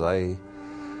background is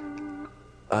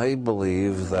I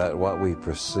believe that what we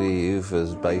perceive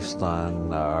is based on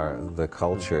the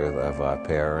culture of our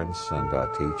parents and our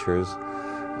teachers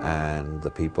and the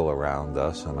people around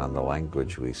us and on the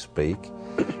language we speak.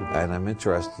 And I'm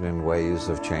interested in ways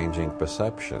of changing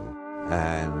perception.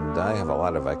 And I have a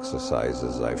lot of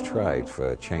exercises I've tried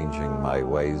for changing my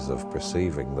ways of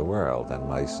perceiving the world and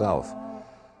myself.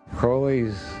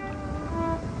 Crowley's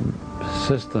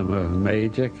system of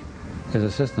magic is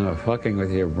a system of fucking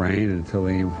with your brain until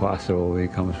the impossible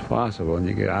becomes possible, and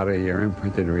you get out of your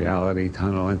imprinted reality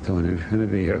tunnel into an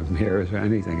infinity of mirrors where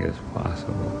anything is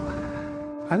possible.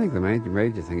 I think the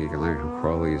major thing you can learn from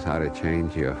Crowley is how to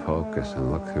change your focus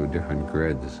and look through different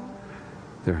grids,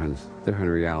 different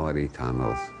reality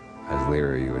tunnels, as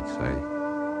Leary would say.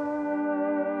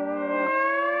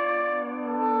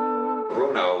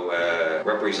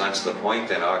 Represents the point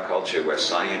in our culture where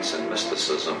science and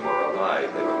mysticism were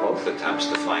allied. They were both attempts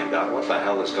to find out what the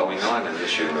hell is going on in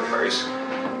this universe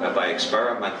by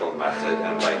experimental method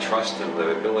and by trust in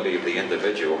the ability of the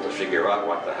individual to figure out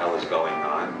what the hell is going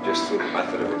on just through the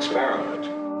method of experiment.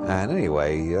 And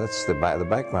anyway, that's the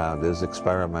background is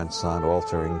experiments on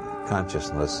altering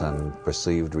consciousness and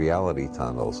perceived reality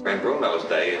tunnels. In Bruno's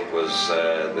day, it was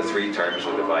the three terms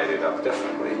were divided up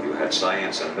differently. You had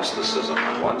science and mysticism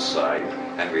on one side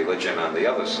and religion on the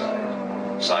other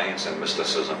side. Science and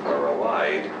mysticism were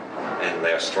allied in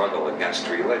their struggle against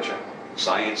religion.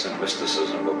 Science and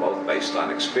mysticism were both based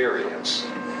on experience,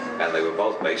 and they were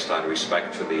both based on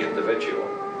respect for the individual.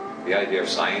 The idea of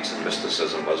science and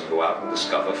mysticism was go out and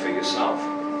discover for yourself.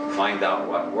 Find out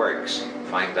what works.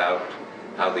 Find out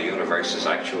how the universe is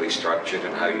actually structured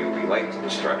and how you relate to the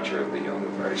structure of the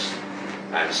universe.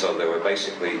 And so there were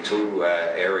basically two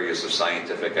areas of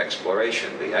scientific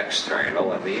exploration, the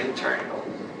external and the internal.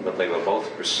 But they were both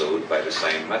pursued by the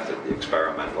same method, the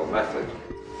experimental method.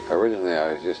 Originally,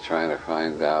 I was just trying to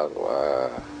find out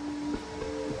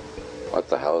what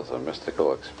the hell is a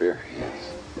mystical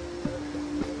experience.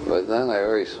 But then I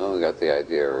very soon got the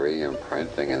idea of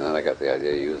re-imprinting, and then I got the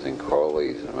idea of using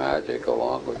Crowley's magic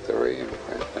along with the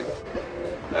re-imprinting.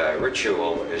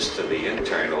 Ritual is to the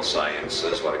internal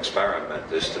sciences what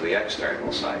experiment is to the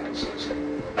external sciences.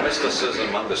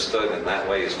 Mysticism, understood in that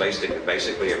way, is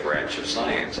basically a branch of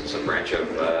science. It's a branch of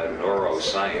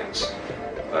neuroscience,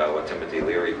 what Timothy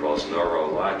Leary calls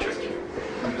neurologic.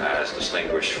 as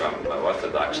distinguished from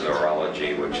orthodox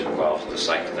neurology, which involves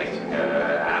dissecting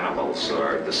animals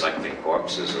or dissecting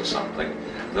corpses or something.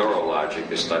 Neurologic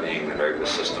is studying the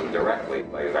nervous system directly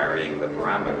by varying the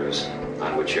parameters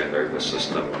on which your nervous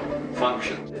system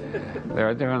functions. There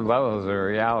are different levels of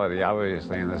reality.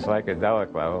 Obviously, and the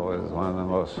psychedelic level is one of the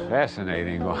most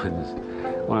fascinating ones,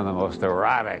 one of the most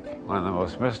erotic, one of the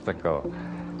most mystical,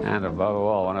 and above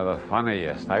all, one of the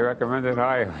funniest. I recommend it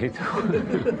highly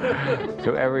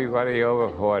to everybody over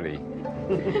 40. I'm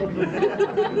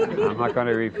not going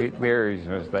to repeat Leary's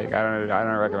mistake. I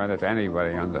don't recommend it to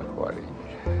anybody under 40.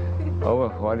 Over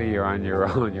 40, you're on your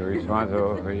own. You're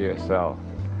responsible for yourself.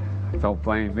 Don't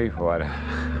blame me for it.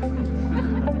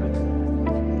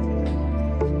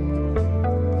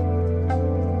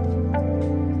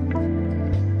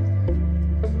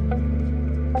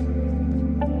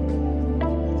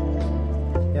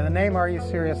 The name Are You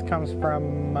Serious comes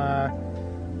from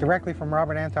directly from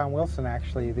Robert Anton Wilson,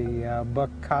 actually, the book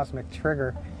Cosmic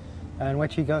Trigger, in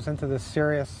which he goes into the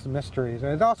Sirius mysteries.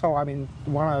 It's also, I mean,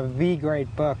 one of the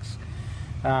great books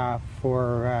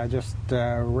for just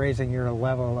raising your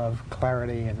level of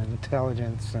clarity and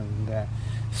intelligence and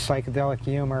psychedelic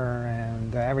humor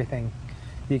and everything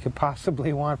you could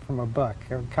possibly want from a book.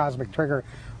 Cosmic Trigger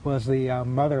was the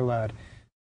motherlode.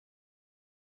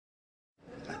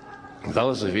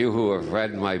 Those of you who have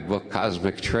read my book,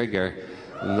 Cosmic Trigger,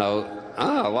 know,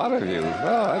 a lot of you.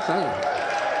 Well,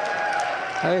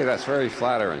 hey, that's very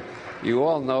flattering. You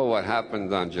all know what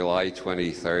happened on July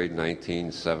 23rd,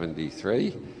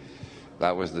 1973.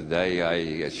 That was the day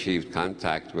I achieved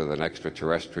contact with an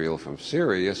extraterrestrial from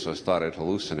Sirius, or started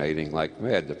hallucinating like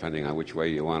mad, depending on which way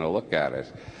you want to look at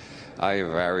it. I have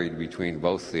varied between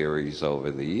both theories over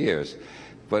the years.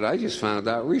 But I just found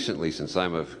out recently, since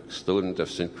I'm a student of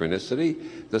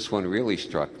synchronicity, this one really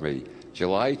struck me.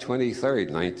 July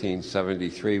 23rd,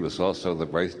 1973 was also the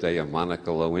birthday of Monica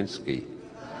Lewinsky.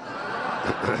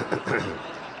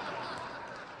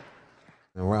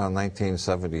 Around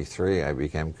 1973, I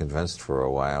became convinced for a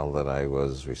while that I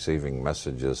was receiving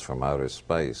messages from outer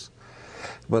space.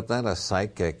 But then a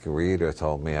psychic reader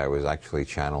told me I was actually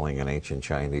channeling an ancient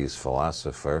Chinese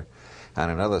philosopher, and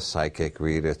another psychic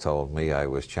reader told me I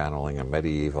was channeling a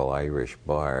medieval Irish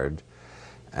bard.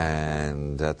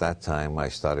 And at that time, I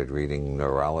started reading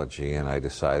neurology, and I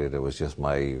decided it was just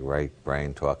my right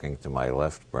brain talking to my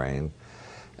left brain.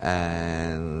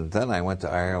 And then I went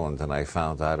to Ireland, and I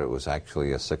found out it was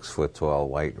actually a 6-foot-tall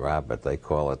white rabbit. They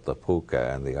call it the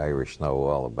puka, and the Irish know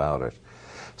all about it.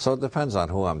 So it depends on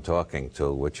who I'm talking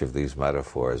to, which of these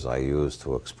metaphors I use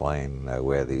to explain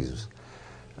where these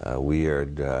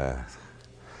weird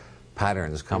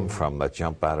patterns come from that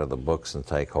jump out of the books and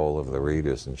take hold of the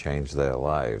readers and change their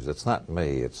lives. It's not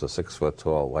me. It's a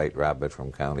 6-foot-tall white rabbit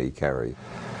from County Kerry.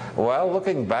 Well,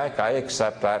 looking back, I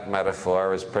accept that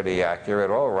metaphor as pretty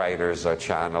accurate. All writers are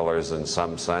channelers in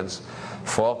some sense.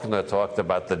 Faulkner talked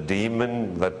about the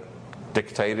demon that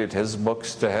dictated his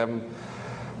books to him.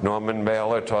 Norman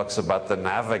Mailer talks about the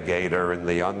navigator in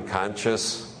the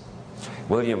unconscious.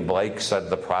 William Blake said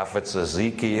the prophets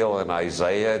Ezekiel and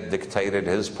Isaiah dictated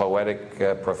his poetic,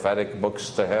 prophetic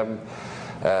books to him.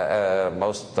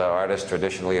 Most artists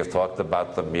traditionally have talked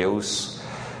about the muse.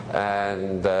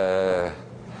 And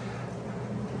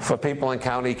for people in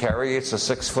County Kerry, it's a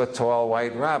 6-foot-tall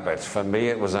white rabbit. For me,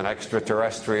 it was an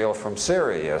extraterrestrial from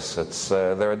Sirius.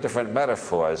 There are different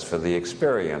metaphors for the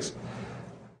experience.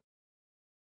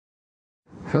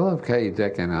 Philip K.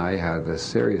 Dick and I had a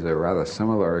series of rather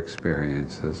similar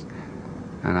experiences,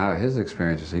 and out of his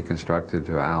experiences he constructed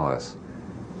to Alice,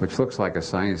 which looks like a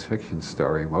science fiction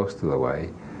story most of the way,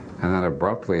 and then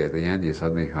abruptly at the end you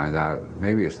suddenly find out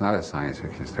maybe it's not a science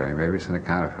fiction story, maybe it's an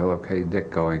account of Philip K.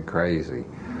 Dick going crazy,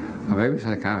 or maybe it's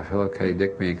an account of Philip K.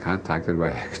 Dick being contacted by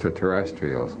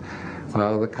extraterrestrials.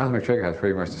 Well, the Cosmic Trigger has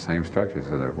pretty much the same structure.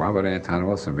 So Robert Anton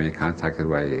Wilson being contacted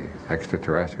by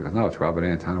extraterrestrials. No, it's Robert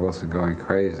Anton Wilson going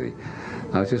crazy.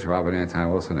 No, it's just Robert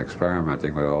Anton Wilson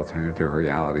experimenting with alternative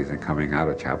realities and coming out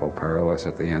of Chapel Perilous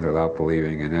at the end without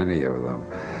believing in any of them.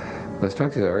 The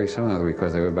structures are very similar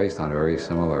because they were based on very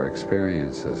similar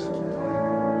experiences.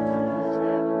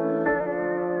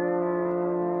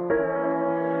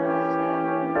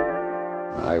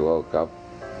 I woke up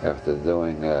after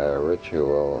doing a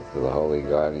ritual to the Holy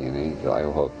Guardian Angel. I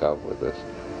woke up with this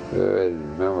vivid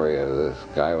memory of this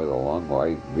guy with a long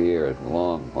white beard,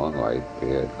 long white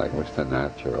beard, like Mr.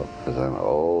 Natural. It was an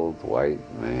old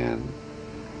white man,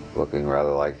 looking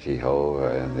rather like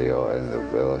Jehovah in the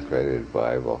illustrated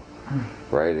Bible,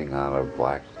 writing on a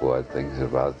blackboard things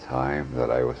about time that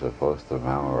I was supposed to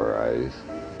memorize.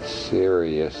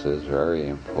 Sirius is very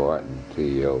important to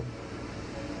you.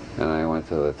 went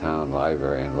to the town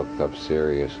library and looked up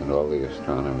Sirius and all the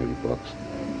astronomy books.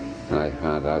 And I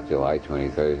found out July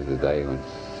 23rd is the day when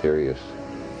Sirius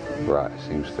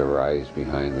seems to rise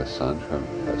behind the sun from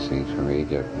scenes from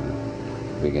Egypt,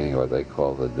 in the beginning of what they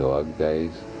call the dog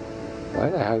days. Why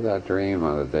did I have that dream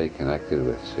on the day connected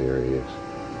with Sirius?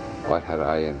 What had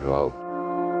I invoked?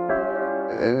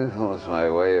 It influenced my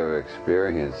way of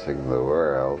experiencing the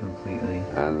world. Completely.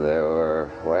 And there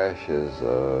were flashes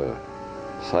of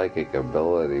psychic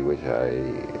ability, which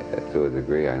to a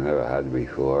degree, I never had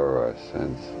before or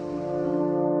since.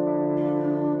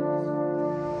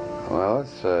 Well,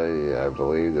 let's say I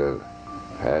believed it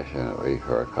passionately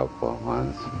for a couple of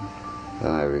months.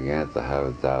 Then I began to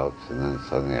have doubts, and then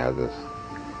suddenly I had this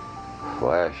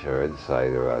flash of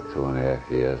insight about 2.5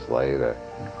 years later.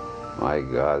 My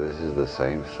God, this is the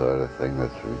same sort of thing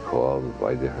that's recalled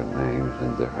by different names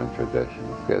in different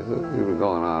traditions. Because it's been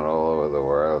going on all over the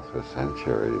world for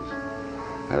centuries.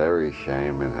 And every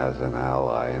shaman has an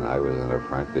ally, and I was an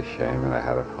apprentice shaman. I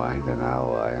had to find an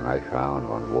ally, and I found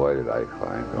one. Boy, did I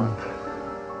find one.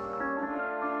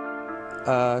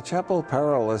 Chapel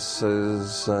Perilous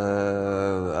is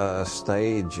a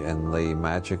stage in the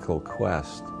magical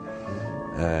quest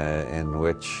in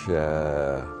which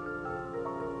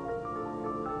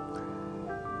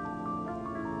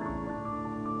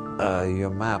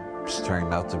your maps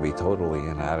turn out to be totally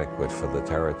inadequate for the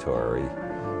territory,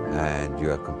 and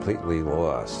you're completely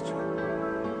lost.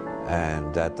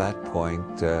 And at that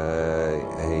point,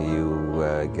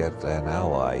 you get an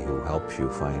ally who helps you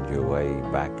find your way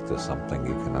back to something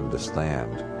you can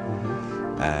understand.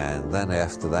 Mm-hmm. And then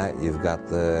after that, you've got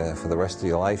for the rest of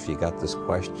your life, you got this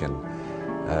question,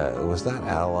 was that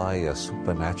ally a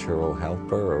supernatural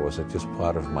helper, or was it just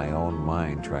part of my own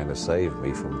mind trying to save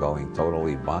me from going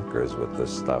totally bonkers with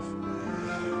this stuff?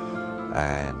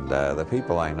 And the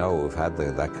people I know who've had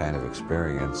that kind of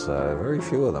experience, very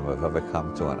few of them have ever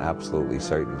come to an absolutely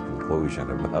certain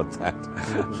conclusion about that.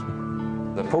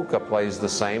 The puka plays the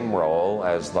same role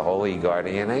as the holy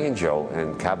guardian angel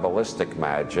in Kabbalistic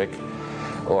magic,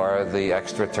 or the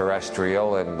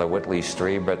extraterrestrial in the Whitley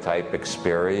Strieber type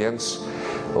experience,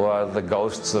 or the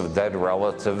ghosts of dead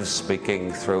relatives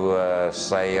speaking through a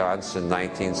seance in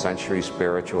 19th century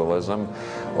spiritualism,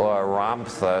 or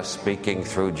Ramtha speaking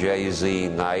through Jay-Z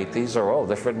night. These are all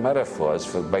different metaphors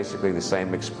for basically the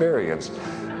same experience.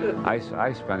 I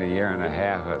spent 1.5 years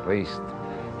at least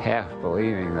half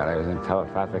believing that I was in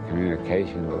telepathic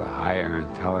communication with a higher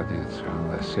intelligence from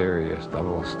the Sirius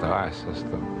double star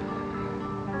system.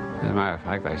 As a matter of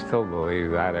fact, I still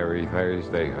believe that every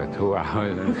Thursday for 2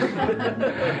 hours in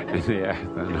the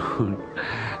afternoon.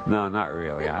 No, not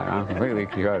really. I'm completely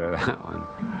cured of that one.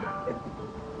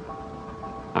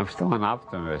 I'm still an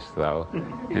optimist, though.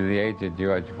 In the age of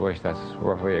George Bush, that's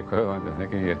roughly equivalent to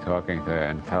thinking you're talking to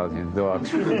intelligent dogs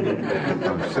from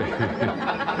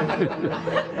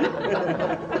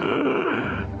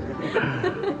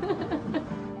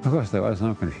Of course, there was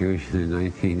no confusion in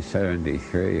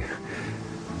 1973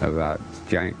 about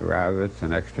giant rabbits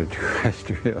and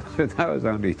extraterrestrials, but that was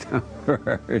only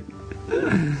temporary.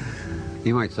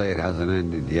 You might say it hasn't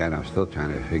ended yet. I'm still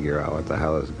trying to figure out what the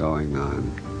hell is going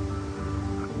on.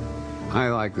 I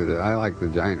like the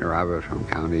giant rabbit from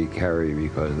County Kerry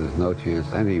because there's no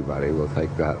chance anybody will take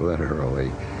that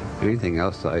literally. Anything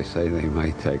else I say they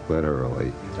might take literally.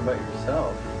 What about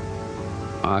yourself?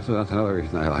 So that's another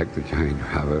reason I like the giant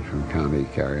rabbit from County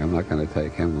Kerry. I'm not going to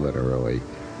take him literally.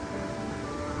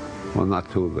 Well, not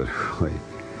too literally.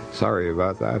 Sorry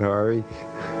about that, Hari.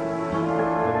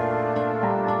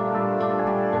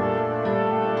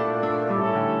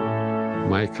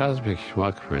 My cosmic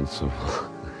schmuck principle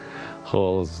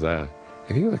holds that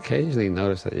if you occasionally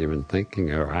notice that you've been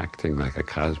thinking or acting like a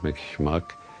cosmic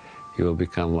schmuck, you will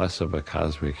become less of a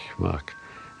cosmic schmuck.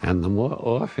 And the more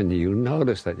often you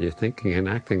notice that you're thinking and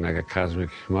acting like a cosmic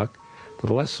schmuck,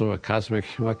 the less of a cosmic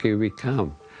schmuck you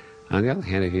become. On the other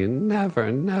hand, if you never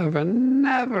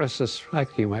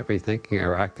suspect you might be thinking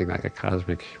or acting like a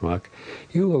cosmic schmuck,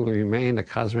 you will remain a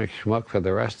cosmic schmuck for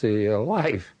the rest of your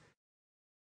life.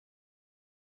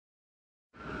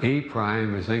 E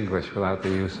prime is English without the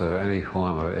use of any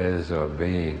form of is or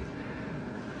being.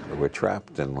 We're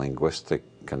trapped in linguistic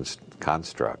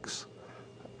constructs.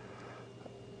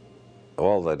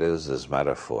 All that is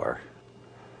metaphor.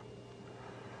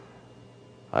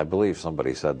 I believe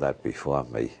somebody said that before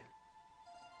me.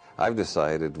 I've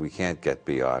decided we can't get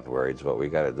beyond words. What we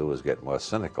got to do is get more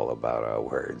cynical about our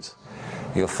words.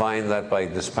 You'll find that by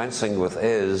dispensing with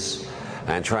is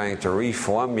and trying to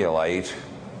reformulate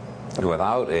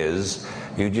without is,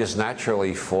 You just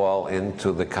naturally fall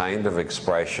into the kind of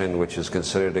expression which is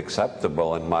considered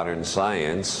acceptable in modern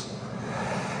science.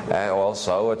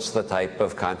 Also, it's the type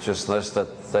of consciousness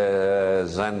that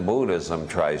Zen Buddhism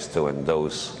tries to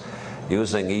induce.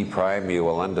 Using E prime, you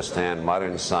will understand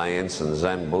modern science and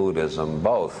Zen Buddhism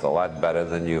both a lot better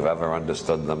than you've ever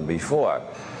understood them before.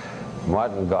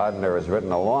 Martin Gardner has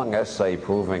written a long essay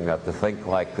proving that to think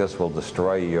like this will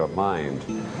destroy your mind.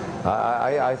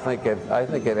 I think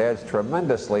it adds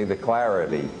tremendously to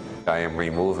clarity. I am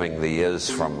removing the is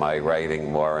from my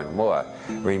writing more and more.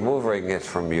 Removing it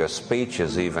from your speech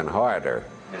is even harder.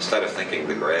 Instead of thinking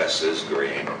the grass is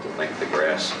green, to think the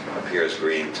grass appears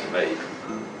green to me.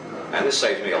 And this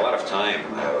saves me a lot of time,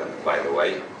 by the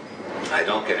way. I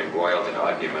don't get embroiled in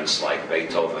arguments like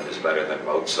Beethoven is better than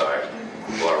Mozart,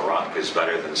 or rock is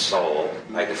better than soul.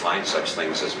 I define such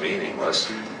things as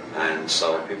meaningless. And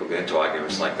so people get into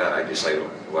arguments like that. I just say,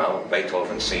 well,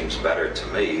 Beethoven seems better to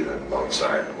me than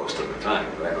Mozart most of the time.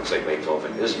 But I don't say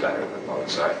Beethoven is better than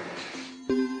Mozart.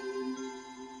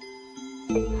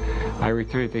 I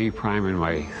return to E prime in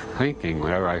my thinking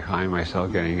whenever I find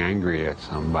myself getting angry at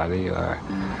somebody or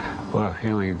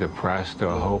feeling depressed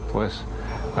or hopeless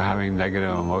or having negative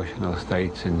emotional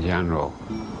states in general.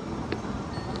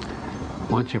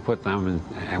 Once you put them in,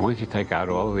 and once you take out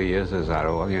all the is's out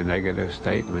of all your negative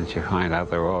statements, you find out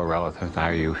they're all relative to how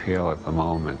you feel at the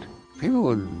moment. People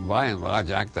would, by and large,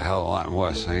 act the hell a lot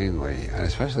more sanely, and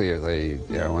especially if they,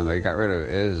 when they got rid of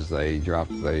is, they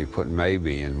put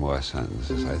maybe in more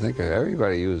sentences. I think if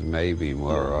everybody used maybe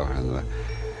more often,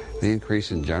 the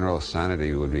increase in general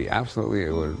sanity would be absolutely,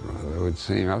 it would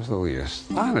seem absolutely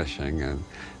astonishing and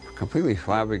completely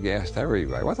flabbergasted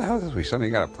everybody. What the hell is this? We suddenly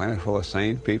got a planet full of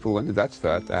sane people? When did that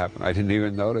start to happen? I didn't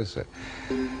even notice it.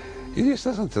 You just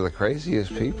listen to the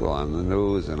craziest people on the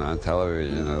news and on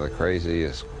television, or the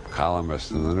craziest columnists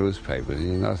in the newspapers.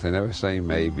 You notice they never say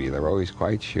maybe. They're always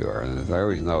quite sure. And they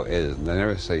always know is. And they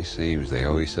never say seems. They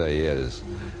always say is.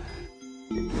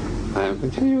 I'm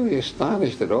continually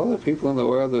astonished at all the people in the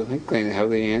world who think they have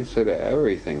the answer to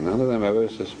everything. None of them ever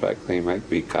suspect they might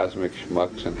be cosmic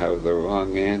schmucks and have the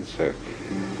wrong answer.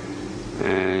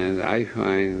 And I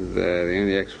find the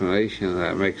only explanation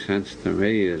that makes sense to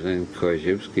me is in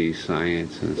Korzybski's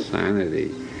Science and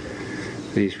Sanity.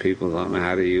 These people don't know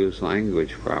how to use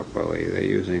language properly. They're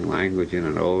using language in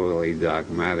an overly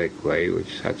dogmatic way,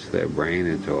 which sets their brain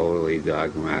into overly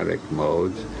dogmatic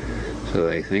modes. So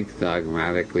they think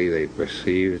dogmatically, they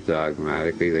perceive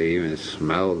dogmatically, they even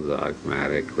smell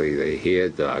dogmatically, they hear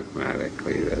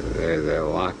dogmatically. They're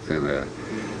locked in a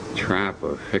trap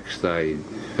of fixed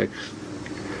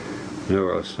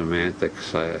neurosemantic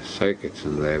circuits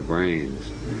in their brains.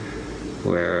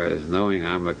 Whereas knowing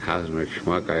I'm a cosmic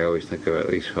schmuck, I always think of at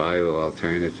least 5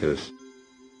 alternatives.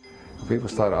 People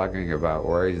start arguing about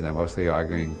words, and they're mostly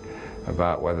arguing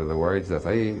about whether the words that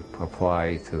they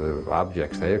apply to the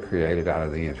objects they have created out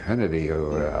of the infinity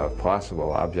of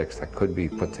possible objects that could be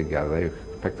put together.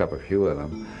 They've picked up a few of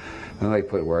them, and then they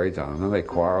put words on them, and then they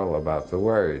quarrel about the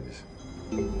words.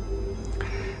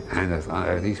 And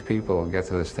if these people get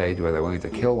to the stage where they're willing to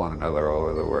kill one another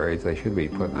over the words, they should be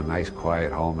put in a nice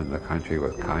quiet home in the country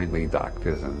with kindly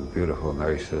doctors and beautiful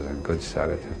nurses and good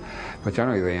sedatives. But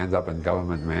generally they end up in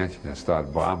government mansions and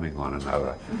start bombing one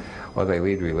another. Or they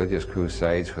lead religious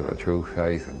crusades for the true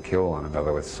faith and kill one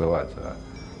another with swords or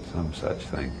some such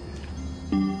thing.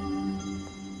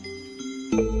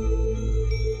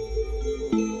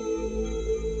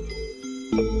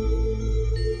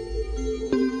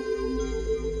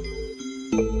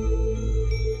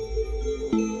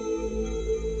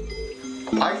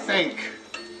 I think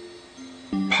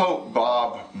Pope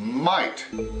Bob might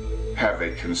have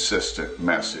a consistent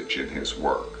message in his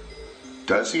work.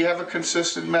 Does he have a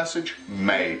consistent message?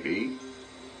 Maybe.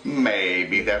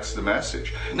 Maybe that's the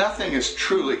message. Nothing is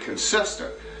truly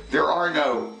consistent. There are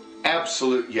no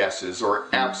absolute yeses or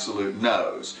absolute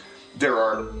nos. There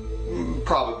are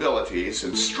probabilities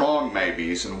and strong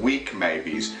maybes and weak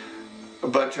maybes.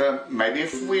 But maybe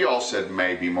if we all said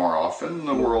maybe more often,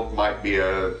 the world might be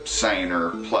a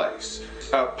saner place.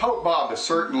 Pope Bob has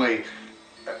certainly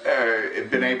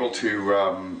been able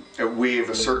to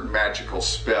weave a certain magical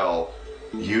spell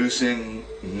using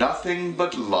nothing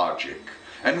but logic.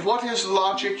 And what is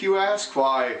logic, you ask?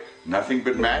 Why, nothing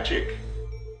but magic.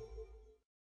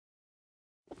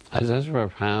 As Ezra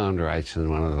Pound writes in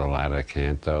one of the latter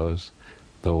cantos,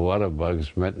 the water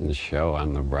bug's mittens show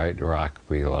on the bright rock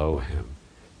below him.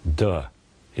 Duh,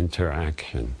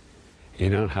 interaction. You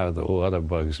don't have the water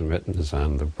bug's mittens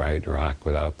on the bright rock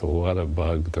without the water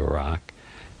bug, the rock,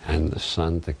 and the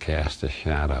sun to cast a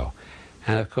shadow.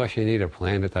 And of course you need a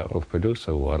planet that will produce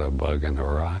a water bug and a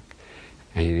rock,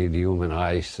 and you need human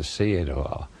eyes to see it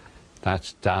all.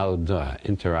 That's Tao De,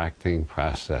 interacting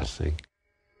processing.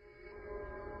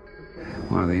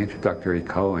 One of the introductory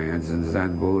koans in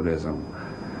Zen Buddhism.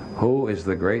 Who is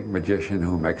the great magician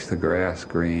who makes the grass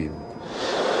green?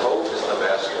 Who is the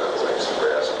master who makes the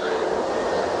grass green?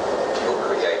 Who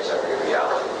creates every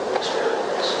reality we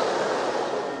experience?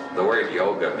 The word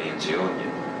yoga means union.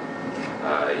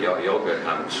 Yoga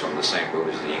comes from the same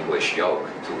root as the English yoke,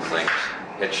 two things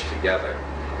hitched together.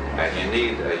 And you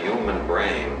need a human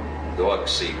brain.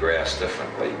 Dogs see grass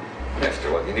differently.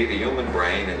 After all, you need a human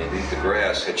brain and you need the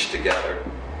grass hitched together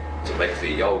to make the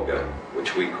yoga,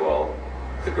 which we call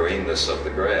the greenness of the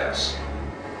grass.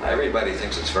 Now, everybody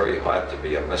thinks it's very hard to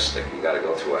be a mystic. You got to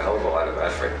go through a hell of a lot of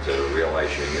effort to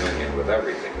realize your union with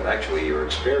everything. But actually, you're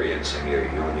experiencing your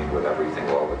union with everything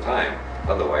all the time.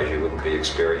 Otherwise, you wouldn't be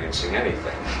experiencing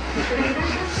anything.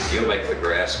 You make the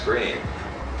grass green.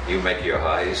 You make your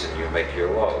highs and you make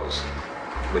your lows.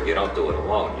 But you don't do it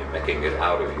alone. You're making it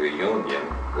out of your union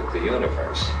with the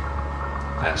universe.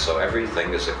 And so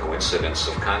everything is a coincidence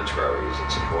of contraries.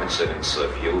 It's a coincidence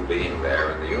of you being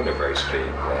there and the universe being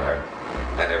there.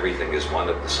 And everything is one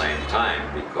at the same time,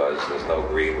 because there's no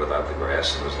green without the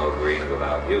grass and there's no green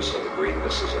without you. So the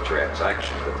greenness is a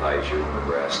transaction that ties you and the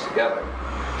grass together.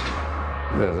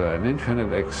 There's an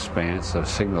infinite expanse of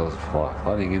signals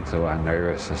flooding into our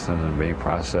nervous system and being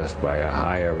processed by a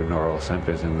higher neural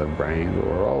centers in the brain.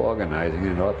 We're all organizing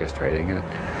and orchestrating it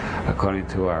according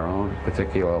to our own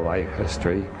particular life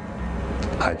history,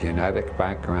 our genetic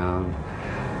background,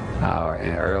 our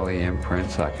early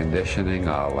imprints, our conditioning,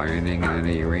 our learning, and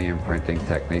any re-imprinting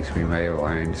techniques we may have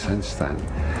learned since then.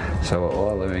 So we're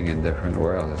all living in different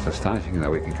worlds. It's astonishing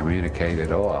that we can communicate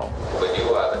at all. But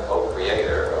you are the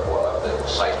co-creator of the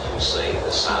sight you see,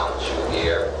 the sounds you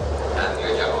hear, and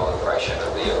your general impression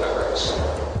of the universe.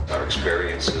 Our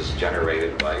experience is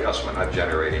generated by us. We're not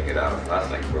generating it out of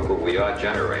nothing, but we are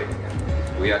generating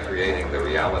it. We are creating the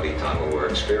reality tunnel we're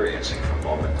experiencing from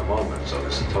moment to moment. So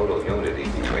there's a total unity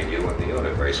between you and the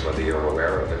universe, whether you're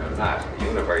aware of it or not. The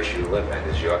universe you live in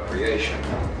is your creation.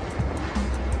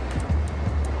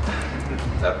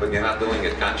 But you're not doing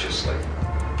it consciously.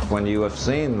 When you have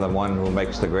seen the one who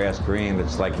makes the grass green,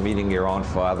 it's like meeting your own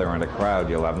father in a crowd.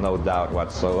 You'll have no doubt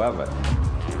whatsoever.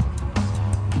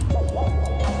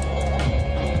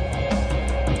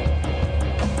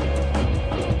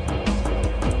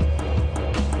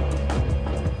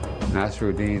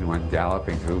 Nasruddin went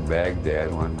galloping through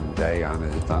Baghdad one day on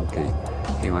his donkey.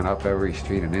 He went up every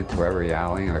street and into every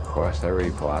alley and across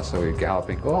every plaza. He was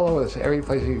galloping all over this, every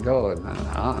place he could go,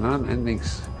 an unending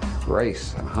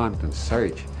race and hunt and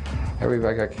search.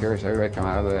 Everybody got curious, everybody come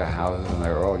out of their houses and they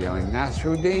were all yelling,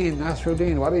 Nasruddin,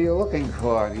 Nasruddin, what are you looking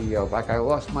for? And he yelled back, I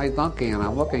lost my donkey and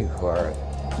I'm looking for it.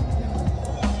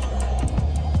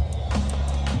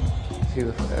 See,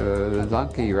 the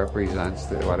donkey represents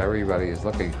what everybody is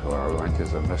looking for, which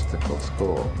is a mystical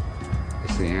school.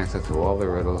 It's the answer to all the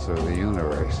riddles of the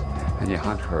universe. And you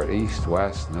hunt for it east,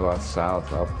 west, north,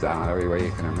 south, up, down, every way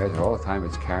you can imagine. All the time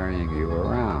it's carrying you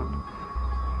around.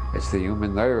 It's the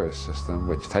human nervous system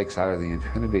which takes out of the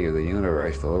infinity of the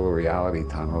universe the little reality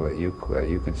tunnel that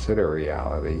you consider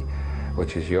reality,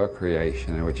 which is your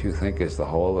creation and which you think is the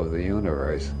whole of the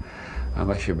universe.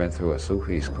 Unless you've been through a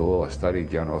Sufi school or studied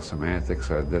general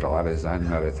semantics or did a lot of Zen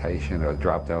meditation or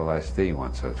dropped LSD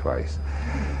once or twice,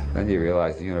 then you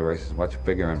realize the universe is much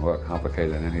bigger and more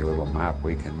complicated than any little map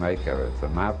we can make of it. The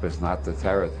map is not the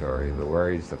territory. The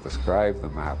words that describe the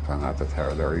map are not the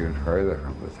territory, even further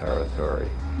from the territory.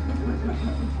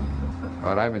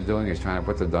 What I've been doing is trying to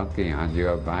put the donkey on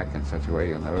your back in such a way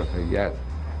you'll never forget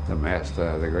the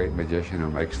master, the great magician who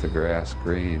makes the grass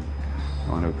green,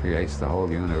 the one who creates the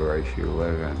whole universe you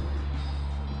live in.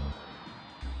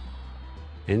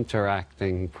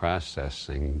 Interacting,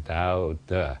 processing, Tao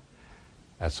De.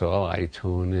 That's all I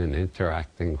tune in,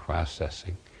 interacting,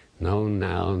 processing. No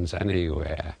nouns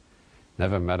anywhere.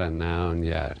 Never met a noun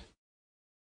yet.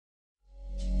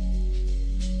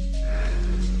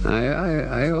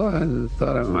 I often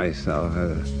thought of myself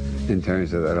in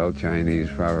terms of that old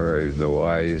Chinese proverb, the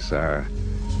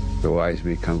wise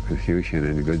become Confucian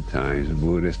in good times,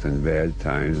 Buddhist in bad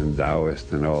times, and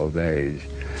Taoist in old age.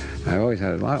 I always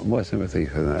had a lot more sympathy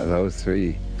for those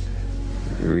three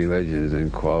religions, in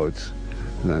quotes,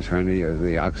 than for any of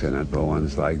the Occidental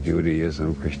ones like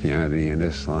Judaism, Christianity, and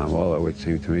Islam, all of which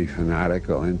seem to me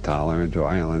fanatical, intolerant,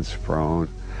 violence-prone.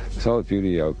 This whole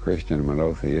Judeo-Christian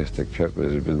monotheistic trip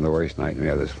has been the worst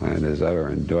nightmare this planet has ever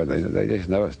endured. They just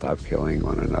never stop killing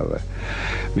one another.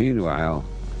 Meanwhile,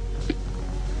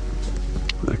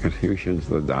 the Confucians,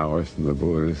 the Taoists, and the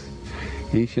Buddhists,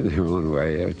 each in their own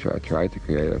way have tried to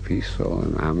create a peaceful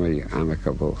and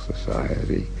amicable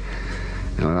society.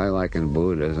 And what I like in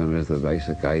Buddhism is the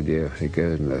basic idea of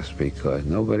forgiveness, because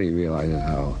nobody realizes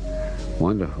how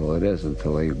wonderful it is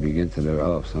until they begin to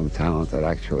develop some talent at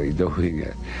actually doing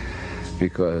it.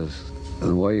 Because the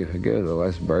more you forgive, the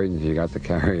less burdens you got to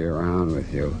carry around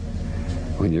with you.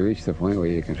 When you reach the point where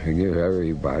you can forgive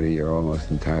everybody, you're almost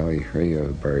entirely free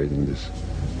of burdens.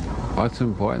 What's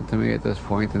important to me at this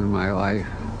point in my life?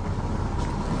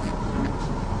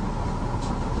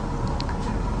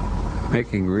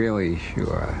 Making really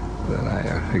sure that I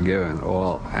have forgiven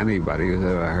anybody who's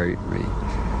ever hurt me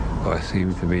or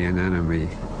seemed to be an enemy.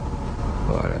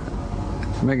 But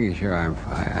making sure I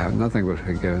have nothing but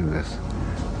forgiveness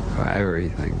for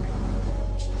everything.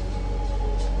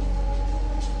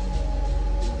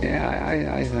 Yeah,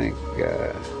 I think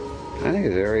it's a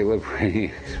very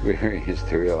liberating experience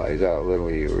to realize how little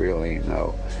you really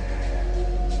know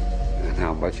and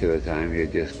how much of the time you're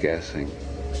just guessing.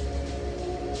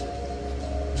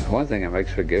 One thing that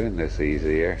makes forgiveness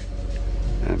easier,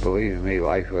 and believe me,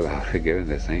 life without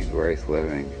forgiveness ain't worth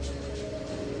living.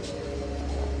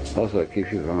 Also, it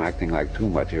keeps you from acting like too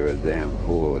much of a damn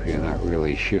fool if you're not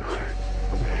really sure.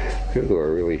 People who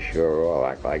are really sure all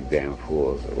act like damn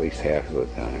fools at least half of the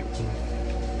time.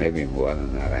 Maybe more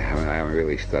than that. I haven't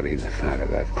really studied the matter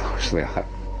that closely. I'll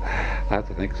have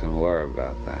to think some more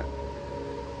about that.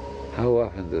 How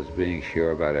often does being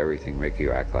sure about everything make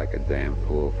you act like a damn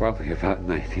fool? Probably about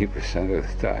 90% of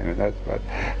the time, and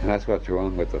that's what's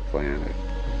wrong with the planet.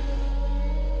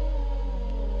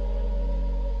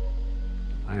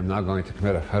 I am not going to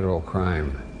commit a federal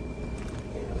crime.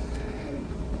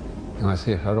 You want to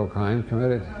see a federal crime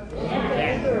committed?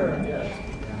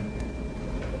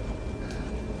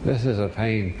 This is a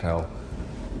pain pill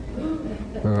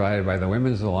provided by the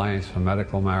Women's Alliance for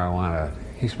Medical Marijuana.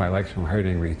 It keeps my legs from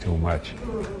hurting me too much.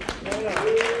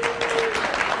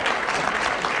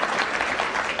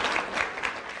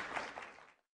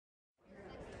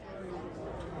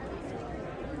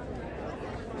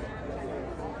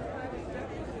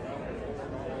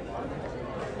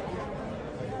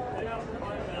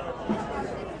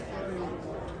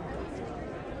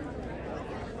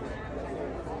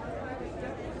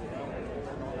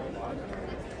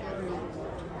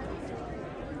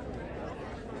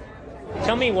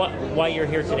 Tell me why you're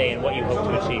here today and what you hope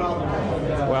to achieve.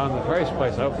 Well, in the first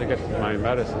place, I hope to get my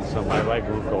medicine so my leg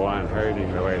won't go on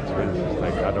hurting the way it's been since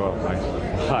I cut off my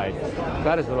side.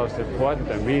 That is the most important,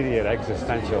 immediate,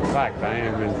 existential fact. I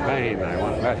am in pain. I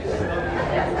want medicine.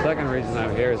 The second reason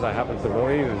I'm here is I happen to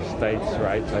believe in states'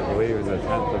 rights. I believe in the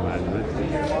 10th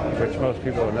Amendment, which most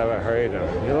people have never heard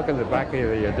of. If you look in the back of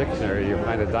your dictionary, you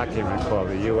find a document called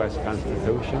the U.S.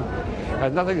 Constitution. It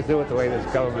has nothing to do with the way this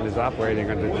government is operating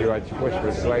under George Bush, but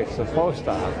it's the way it's supposed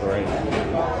to operate.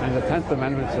 And the 10th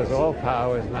Amendment says all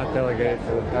powers not delegated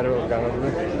to the federal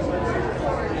government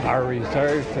are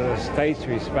reserved to the states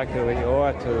respectively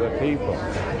or to the people.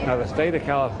 Now, the state of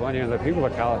California and the people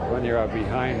of California are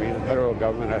behind me. The federal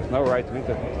government has no right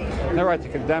to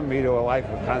condemn me to a life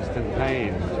of constant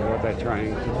pain, which is what they're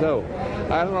trying to do.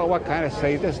 I don't know what kind of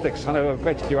sadistic son of a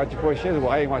bitch George Bush is,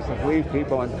 why he wants to leave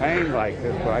people in pain like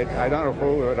this, but I don't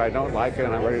approve of it, I don't like it,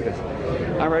 and I'm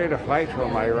ready to fight for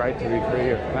my right to be free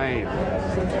of pain.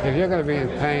 If you're going to be in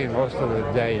pain most of the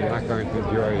day, you're not going to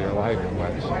enjoy your life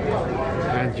much.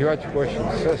 And George Bush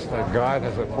insists that God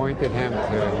has appointed him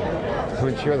to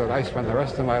ensure that I spend the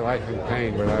rest of my life in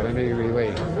pain without any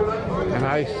relief. And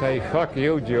I say, fuck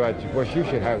you, George Bush, you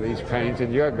should have these pains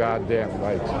in your goddamn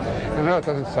legs. I know it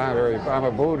doesn't sound very, I'm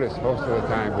a Buddhist most of the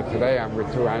time, but today I'm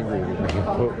too angry to be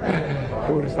a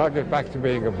Buddhist. I'll get back to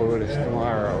being a Buddhist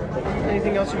tomorrow.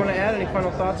 Anything else you want to add? Any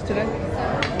final thoughts today?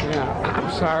 Yeah, I'm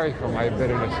sorry for my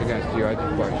bitterness against George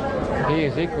Bush. He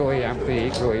is equally empty,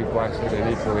 equally blessed,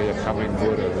 and equally a coming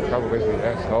Buddha. The trouble is the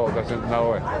asshole doesn't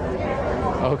know it.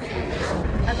 Okay.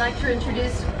 I'd like to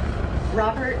introduce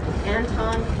Robert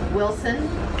Anton Wilson,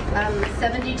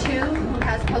 72, who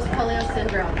has post-polio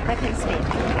syndrome. That can speak.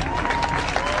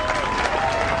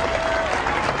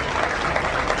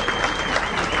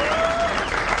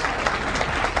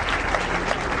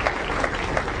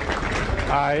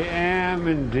 I am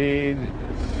indeed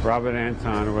Robert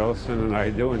Anton Wilson, and I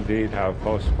do indeed have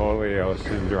post-polio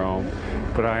syndrome,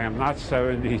 but I am not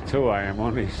 72, I am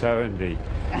only 70.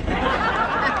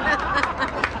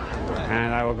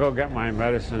 And I will go get my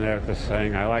medicine after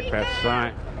saying I like that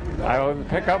sign. I will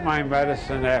pick up my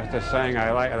medicine after saying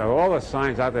I like it. Of all the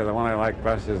signs out there, the one I like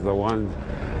best is the one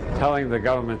telling the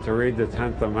government to read the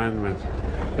 10th Amendment.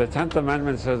 The 10th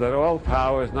Amendment says that all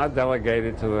power is not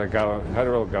delegated to the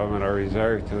federal government or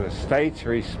reserved to the states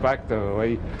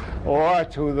respectively or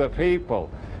to the people.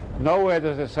 Nowhere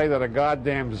does it say that a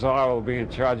goddamn czar will be in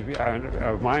charge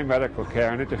of my medical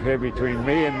care and interfere between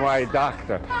me and my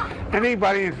doctor.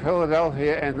 Anybody in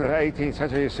Philadelphia in the 18th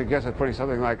century who suggested putting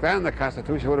something like that in the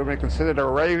Constitution would have been considered a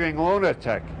raving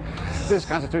lunatic. This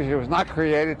Constitution was not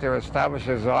created to establish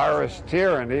a czarist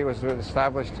tyranny. It was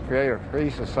established to create a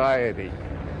free society.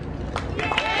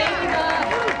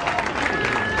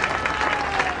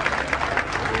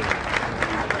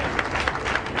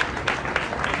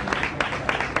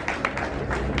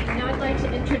 Now I'd like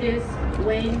to introduce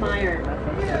Wayne Meyer.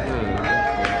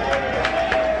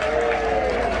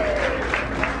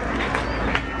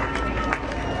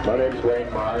 My name's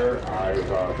Wayne Meyer.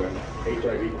 I've been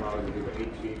HIV positive for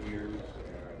 18 years.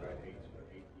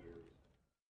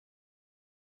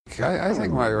 I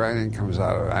think my writing comes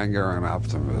out of anger and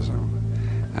optimism.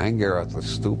 Anger at the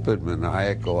stupid,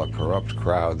 maniacal, or corrupt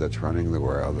crowd that's running the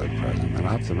world at present, and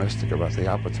optimistic about the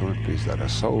opportunities that are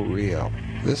so real.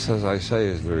 This, as I say,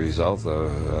 is the result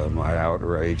of my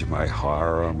outrage, my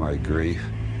horror, my grief,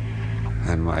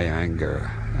 and my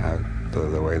anger at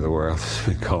the way the world has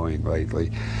been going lately,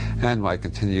 and my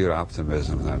continued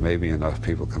optimism that maybe enough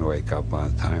people can wake up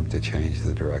on time to change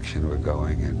the direction we're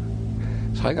going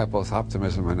in. So I got both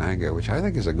optimism and anger, which I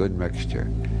think is a good mixture.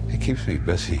 It keeps me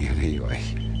busy anyway.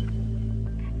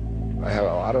 I have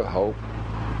a lot of hope.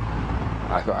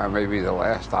 I may be the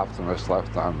last optimist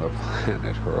left on the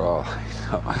planet for all I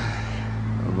know.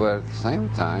 But at the same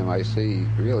time, I see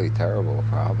really terrible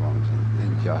problems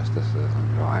and injustices and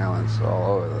violence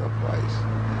all over the place.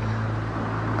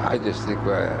 I just think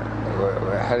we're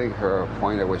heading for a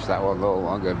point at which that will no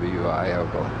longer be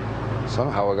viable.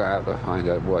 Somehow we're going to have to find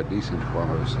a more decent form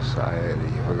of society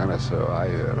if we're going to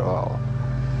survive at all.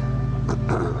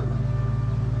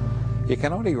 You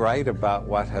can only write about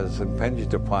what has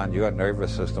impinged upon your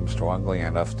nervous system strongly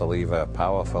enough to leave a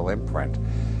powerful imprint.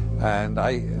 And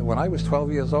when I was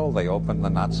 12 years old, they opened the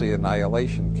Nazi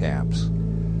annihilation camps.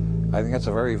 I think that's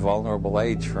a very vulnerable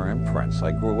age for imprints.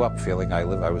 I grew up feeling I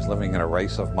was living in a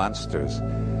race of monsters.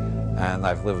 And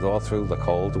I've lived all through the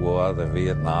Cold War, the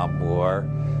Vietnam War,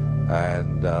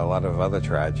 and a lot of other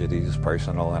tragedies,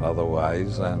 personal and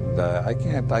otherwise. And I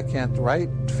can't write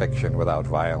fiction without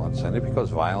violence in it, because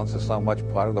violence is so much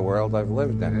part of the world I've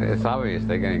lived in. It's obvious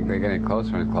they're getting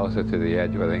closer and closer to the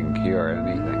edge where they can cure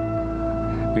anything.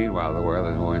 Meanwhile, the world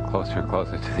is moving closer and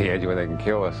closer to the edge where they can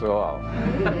kill us all.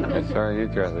 It's very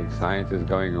interesting. Science is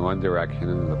going in one direction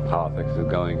and the politics is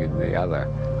going in the other.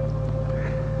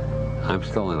 I'm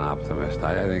still an optimist.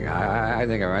 I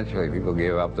think eventually people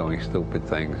give up doing stupid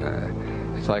things.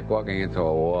 It's like walking into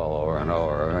a wall over and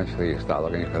over. Eventually you start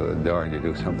looking for the door and you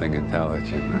do something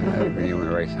intelligent. The human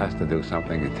race has to do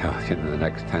something intelligent in the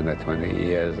next 10 or 20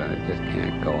 years, and it just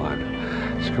can't go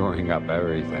on screwing up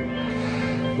everything.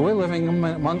 We're living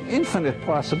among infinite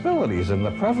possibilities, and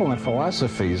the prevalent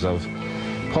philosophies of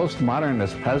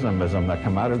postmodernist pessimism that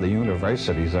come out of the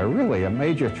universities are really a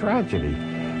major tragedy.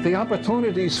 The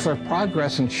opportunities for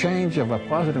progress and change of a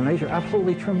positive nature are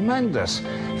absolutely tremendous.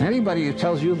 And anybody who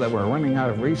tells you that we're running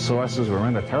out of resources, we're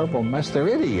in a terrible mess, they're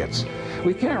idiots.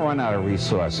 We can't run out of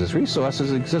resources.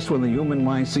 Resources exist when the human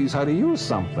mind sees how to use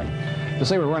something. To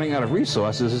say we're running out of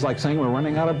resources is like saying we're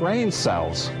running out of brain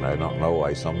cells. I don't know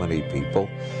why so many people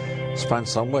spend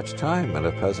so much time in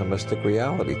a pessimistic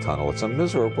reality tunnel. It's a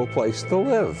miserable place to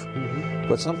live. Mm-hmm.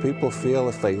 But some people feel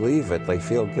if they leave it, they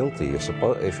feel guilty.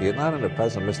 If you're not in a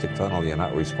pessimistic tunnel, you're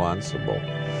not responsible.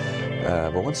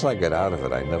 But once I get out of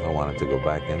it, I never wanted to go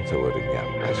back into it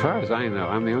again. As far as I know,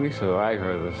 I'm the only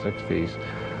survivor of the 60s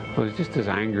who was just as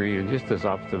angry and just as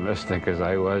optimistic as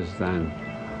I was then.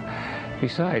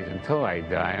 Besides, until I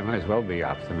die, I might as well be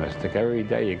optimistic. Every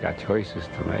day you got choices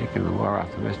to make, and the more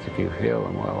optimistic you feel, the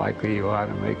more likely you are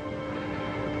to make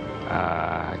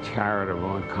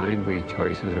charitable and kindly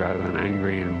choices rather than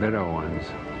angry and bitter ones.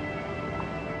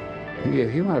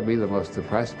 If you want to be the most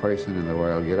depressed person in the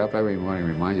world, get up every morning,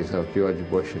 remind yourself George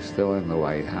Bush is still in the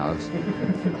White House,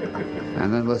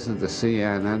 and then listen to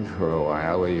CNN for a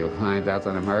while, where you'll find out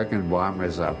that American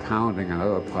bombers are pounding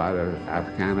another part of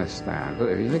Afghanistan. But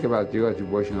if you think about George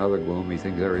Bush and other gloomy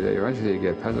things every day, eventually you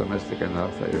get pessimistic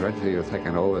enough that eventually you'll take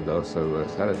an overdose of the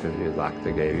sedatives your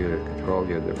doctor gave you to control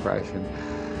your depression.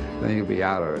 Then you'll be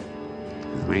out of it.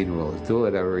 The main rule is do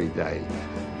it every day.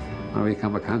 Want to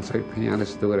become a concert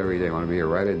pianist? Do it every day. Want to be a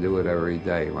writer? Do it every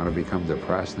day. Want to become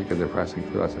depressed? Think of depressing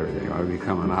thoughts every day. Want to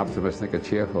become an optimist? Think of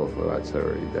cheerful thoughts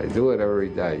every day. Do it every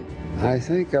day. I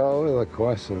think over the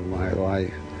course of my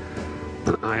life,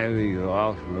 I have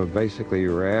evolved from a basically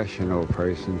rational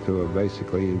person to a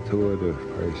basically intuitive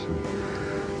person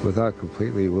without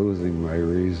completely losing my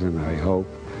reason, I hope.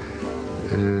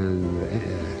 And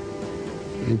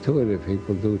intuitive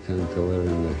people do tend to live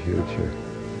in the future.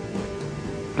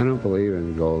 I don't believe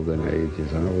in golden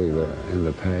ages. I don't believe in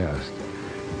the past.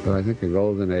 But I think a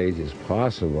golden age is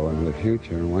possible in the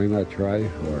future, and why not try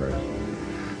for it?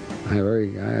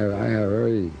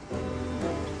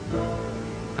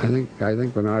 I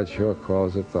think Bernard Shaw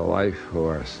calls it the life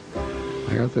force.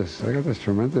 I got this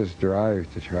tremendous drive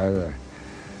to try to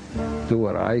do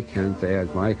what I can to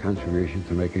add my contribution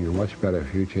to making a much better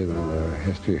future than the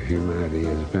history of humanity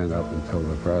has been up until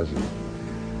the present.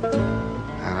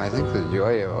 And I think the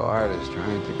joy of art is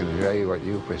trying to convey what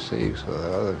you perceive so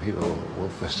that other people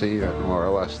will perceive it more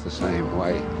or less the same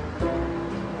way.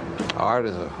 Art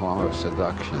is a form of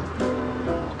seduction.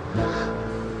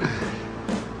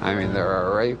 I mean, there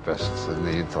are rapists in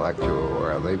the intellectual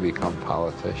world. They become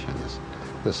politicians.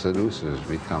 The seducers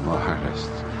become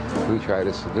artists. We try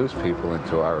to seduce people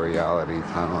into our reality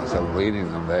tunnel instead of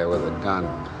leading them there with a gun.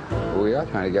 But we are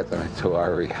trying to get them into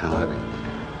our reality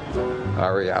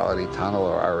tunnel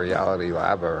or our reality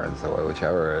labyrinth, or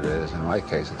whichever it is. In my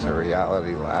case, it's a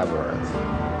reality labyrinth.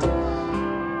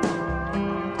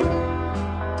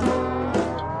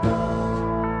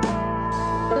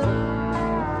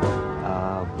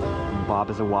 Bob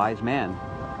is a wise man,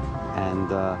 and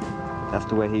that's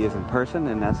the way he is in person,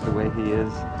 and that's the way he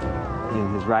is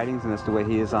in his writings, and that's the way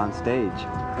he is on stage.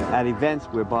 At events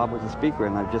where Bob was a speaker,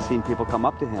 and I've just seen people come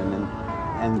up to him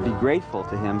and be grateful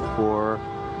to him for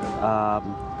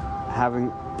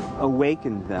having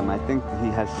awakened them. I think he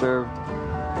has served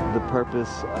the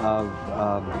purpose of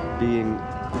being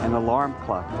an alarm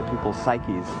clock to people's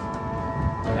psyches,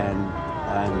 and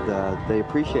they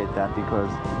appreciate that because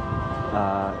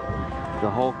the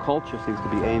whole culture seems to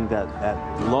be aimed at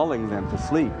lulling them to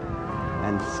sleep.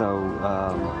 And so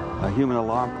a human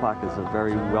alarm clock is a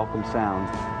very welcome sound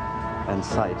and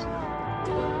sight.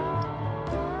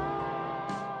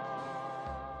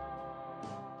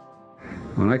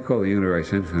 When I call the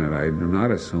universe infinite, I do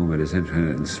not assume it is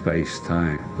infinite in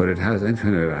space-time, but it has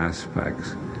infinite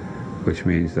aspects, which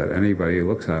means that anybody who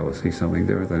looks at it will see something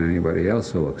different than anybody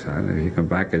else who looks at it. If you come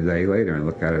back a day later and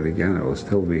look at it again, it will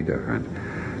still be different.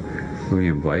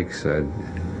 William Blake said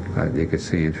that you could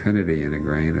see infinity in a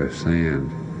grain of sand.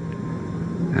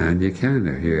 And you can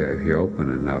if you're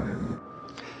open enough.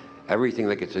 Everything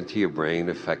that gets into your brain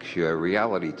affects your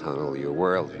reality tunnel, your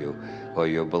worldview, or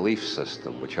your belief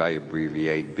system, which I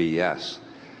abbreviate BS.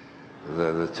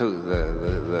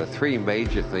 The three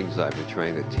major things I've been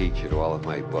trying to teach in all of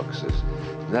my books is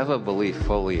never believe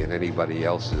fully in anybody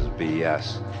else's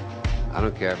BS. I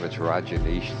don't care if it's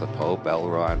Rajneesh, the Pope, L.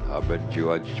 Ron Hubbard,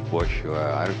 George Bush, or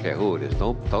I don't care who it is.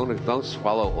 Don't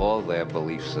swallow all their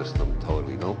belief system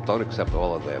totally. Don't accept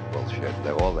all of their bullshit,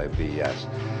 all their BS.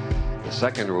 The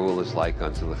second rule is like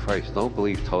unto the first. Don't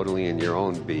believe totally in your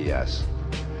own BS,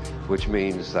 which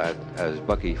means that, as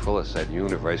Bucky Fuller said, the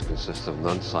universe consists of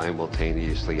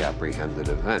non-simultaneously apprehended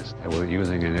events. We're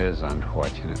using an is,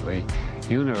 unfortunately.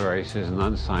 Universe is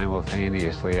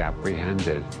non-simultaneously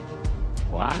apprehended.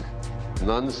 What?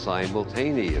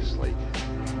 Non-simultaneously.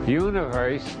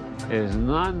 Universe is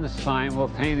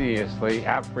non-simultaneously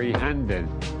apprehended.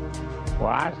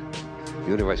 What?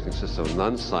 Universe consists of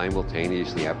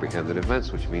non-simultaneously apprehended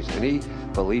events, which means any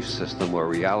belief system or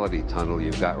reality tunnel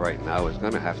you've got right now is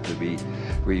going to have to be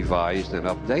revised and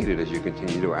updated as you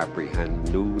continue to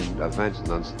apprehend new events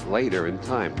later in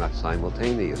time, not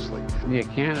simultaneously. You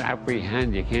can't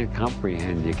apprehend, you can't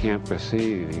comprehend, you can't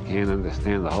perceive, you can't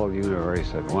understand the whole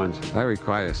universe at once. That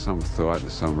requires some thought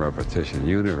and some repetition.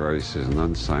 Universe is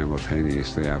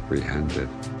non-simultaneously apprehended.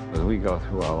 We go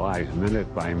through our lives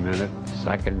minute by minute,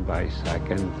 second by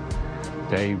second,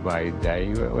 day by day.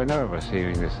 We're never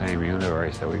perceiving the same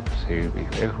universe that we perceive.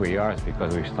 If we are, it's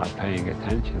because we stopped paying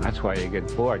attention. That's why you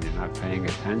get bored. You're not paying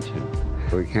attention.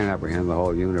 We can't apprehend the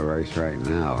whole universe right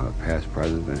now, the past,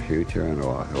 present, and future, and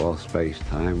all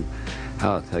space-time.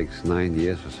 How it takes 9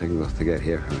 years for signals to get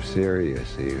here from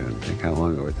Sirius, even. Think how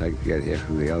long it would take to get here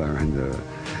from the other end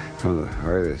from the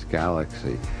furthest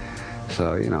galaxy.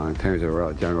 So, you know, in terms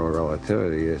of general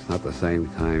relativity, it's not the same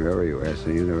time everywhere, so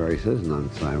the universe is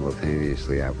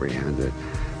non-simultaneously apprehended.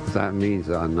 But that means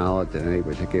our knowledge at any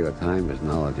particular time is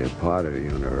knowledge of part of the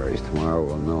universe. Tomorrow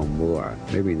we'll know more,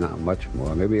 maybe not much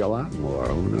more, maybe a lot more,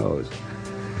 who knows.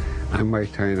 I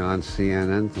might turn on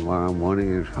CNN tomorrow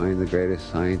morning and find the greatest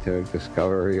scientific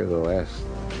discovery of the last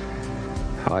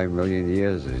 5 million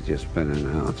years has just been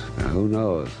announced. Now, who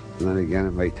knows? And then again,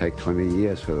 it may take 20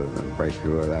 years for the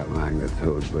breakthrough of that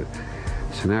magnitude, but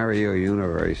scenario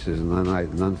universe is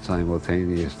none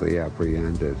simultaneously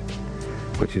apprehended,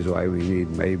 which is why we need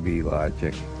maybe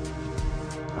logic.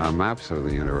 Our maps of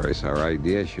the universe, our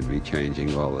ideas should be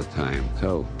changing all the time,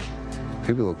 too.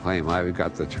 People who claim, I've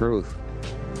got the truth,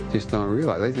 just don't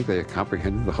realize. They think they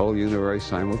comprehended the whole universe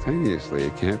simultaneously.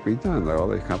 It can't be done. All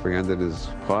they comprehended is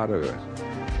part of it.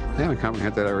 They haven't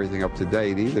comprehended everything up to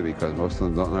date either, because most of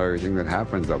them don't know everything that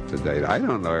happens up to date. I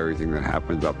don't know everything that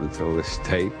happens up until this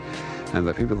date, and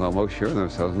the people who are most sure of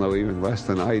themselves know even less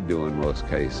than I do in most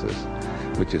cases,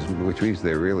 which means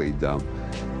they're really dumb.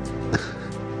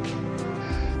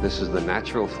 This is the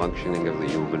natural functioning of the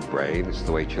human brain. It's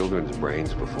the way children's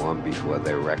brains perform before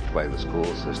they're wrecked by the school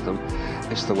system.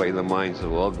 It's the way the minds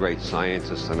of all great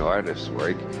scientists and artists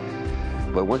work.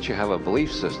 But once you have a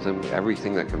belief system,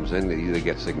 everything that comes in, it either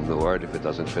gets ignored if it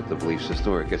doesn't fit the belief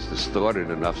system, or it gets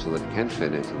distorted enough so that it can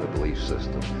fit into the belief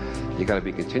system. You got to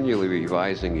be continually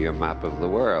revising your map of the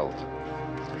world,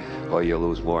 or you'll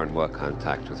lose more and more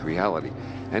contact with reality.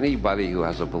 Anybody who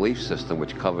has a belief system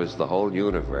which covers the whole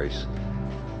universe,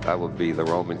 that would be the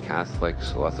Roman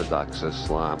Catholics, Orthodox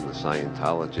Islam, the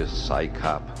Scientologists,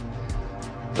 PsyCop,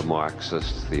 the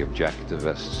Marxists, the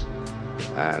Objectivists,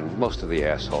 and most of the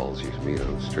assholes you meet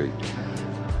on the street.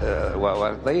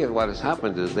 What has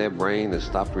happened is their brain has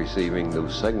stopped receiving new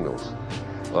signals.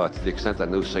 Or to the extent that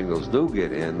new signals do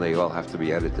get in, they all have to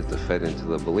be edited to fit into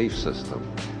the belief system.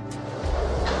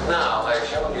 Now, I've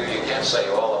shown you can't say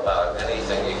all about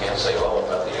anything. You can't say all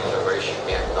about the universe. You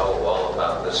can't know all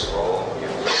about this room. You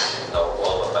can't know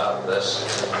all about this.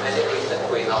 And yet we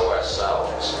think we know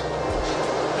ourselves.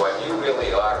 What you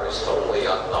really are is totally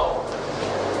unknown,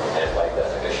 and by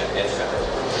definition infinite,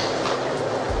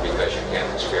 because you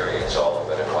can't experience all of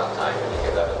it at one time, and you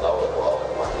can never know it all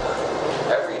at one time.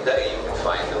 Every day you can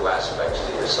find new aspects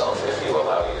to yourself if you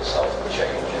allow yourself to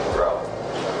change and grow.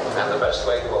 And the best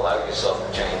way to allow yourself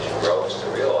to change and grow is to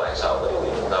realize how little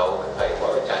you know and pay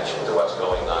more attention to what's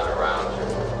going on around you.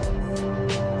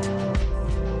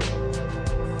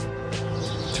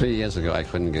 3 years ago, I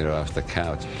couldn't get off the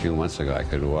couch. A few months ago, I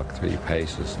could walk 3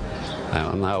 paces.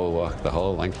 I'll now walk the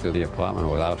whole length of the apartment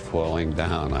without falling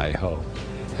down, I hope.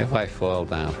 If I fall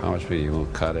down, promise me you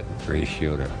won't cut it and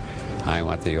reshoot it. I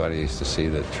want the audience to see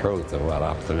the truth of what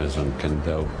optimism can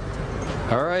do.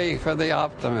 Hooray for the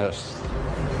optimist!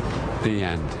 The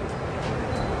end.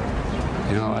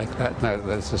 You know, like that. No,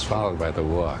 this is followed by the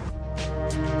walk.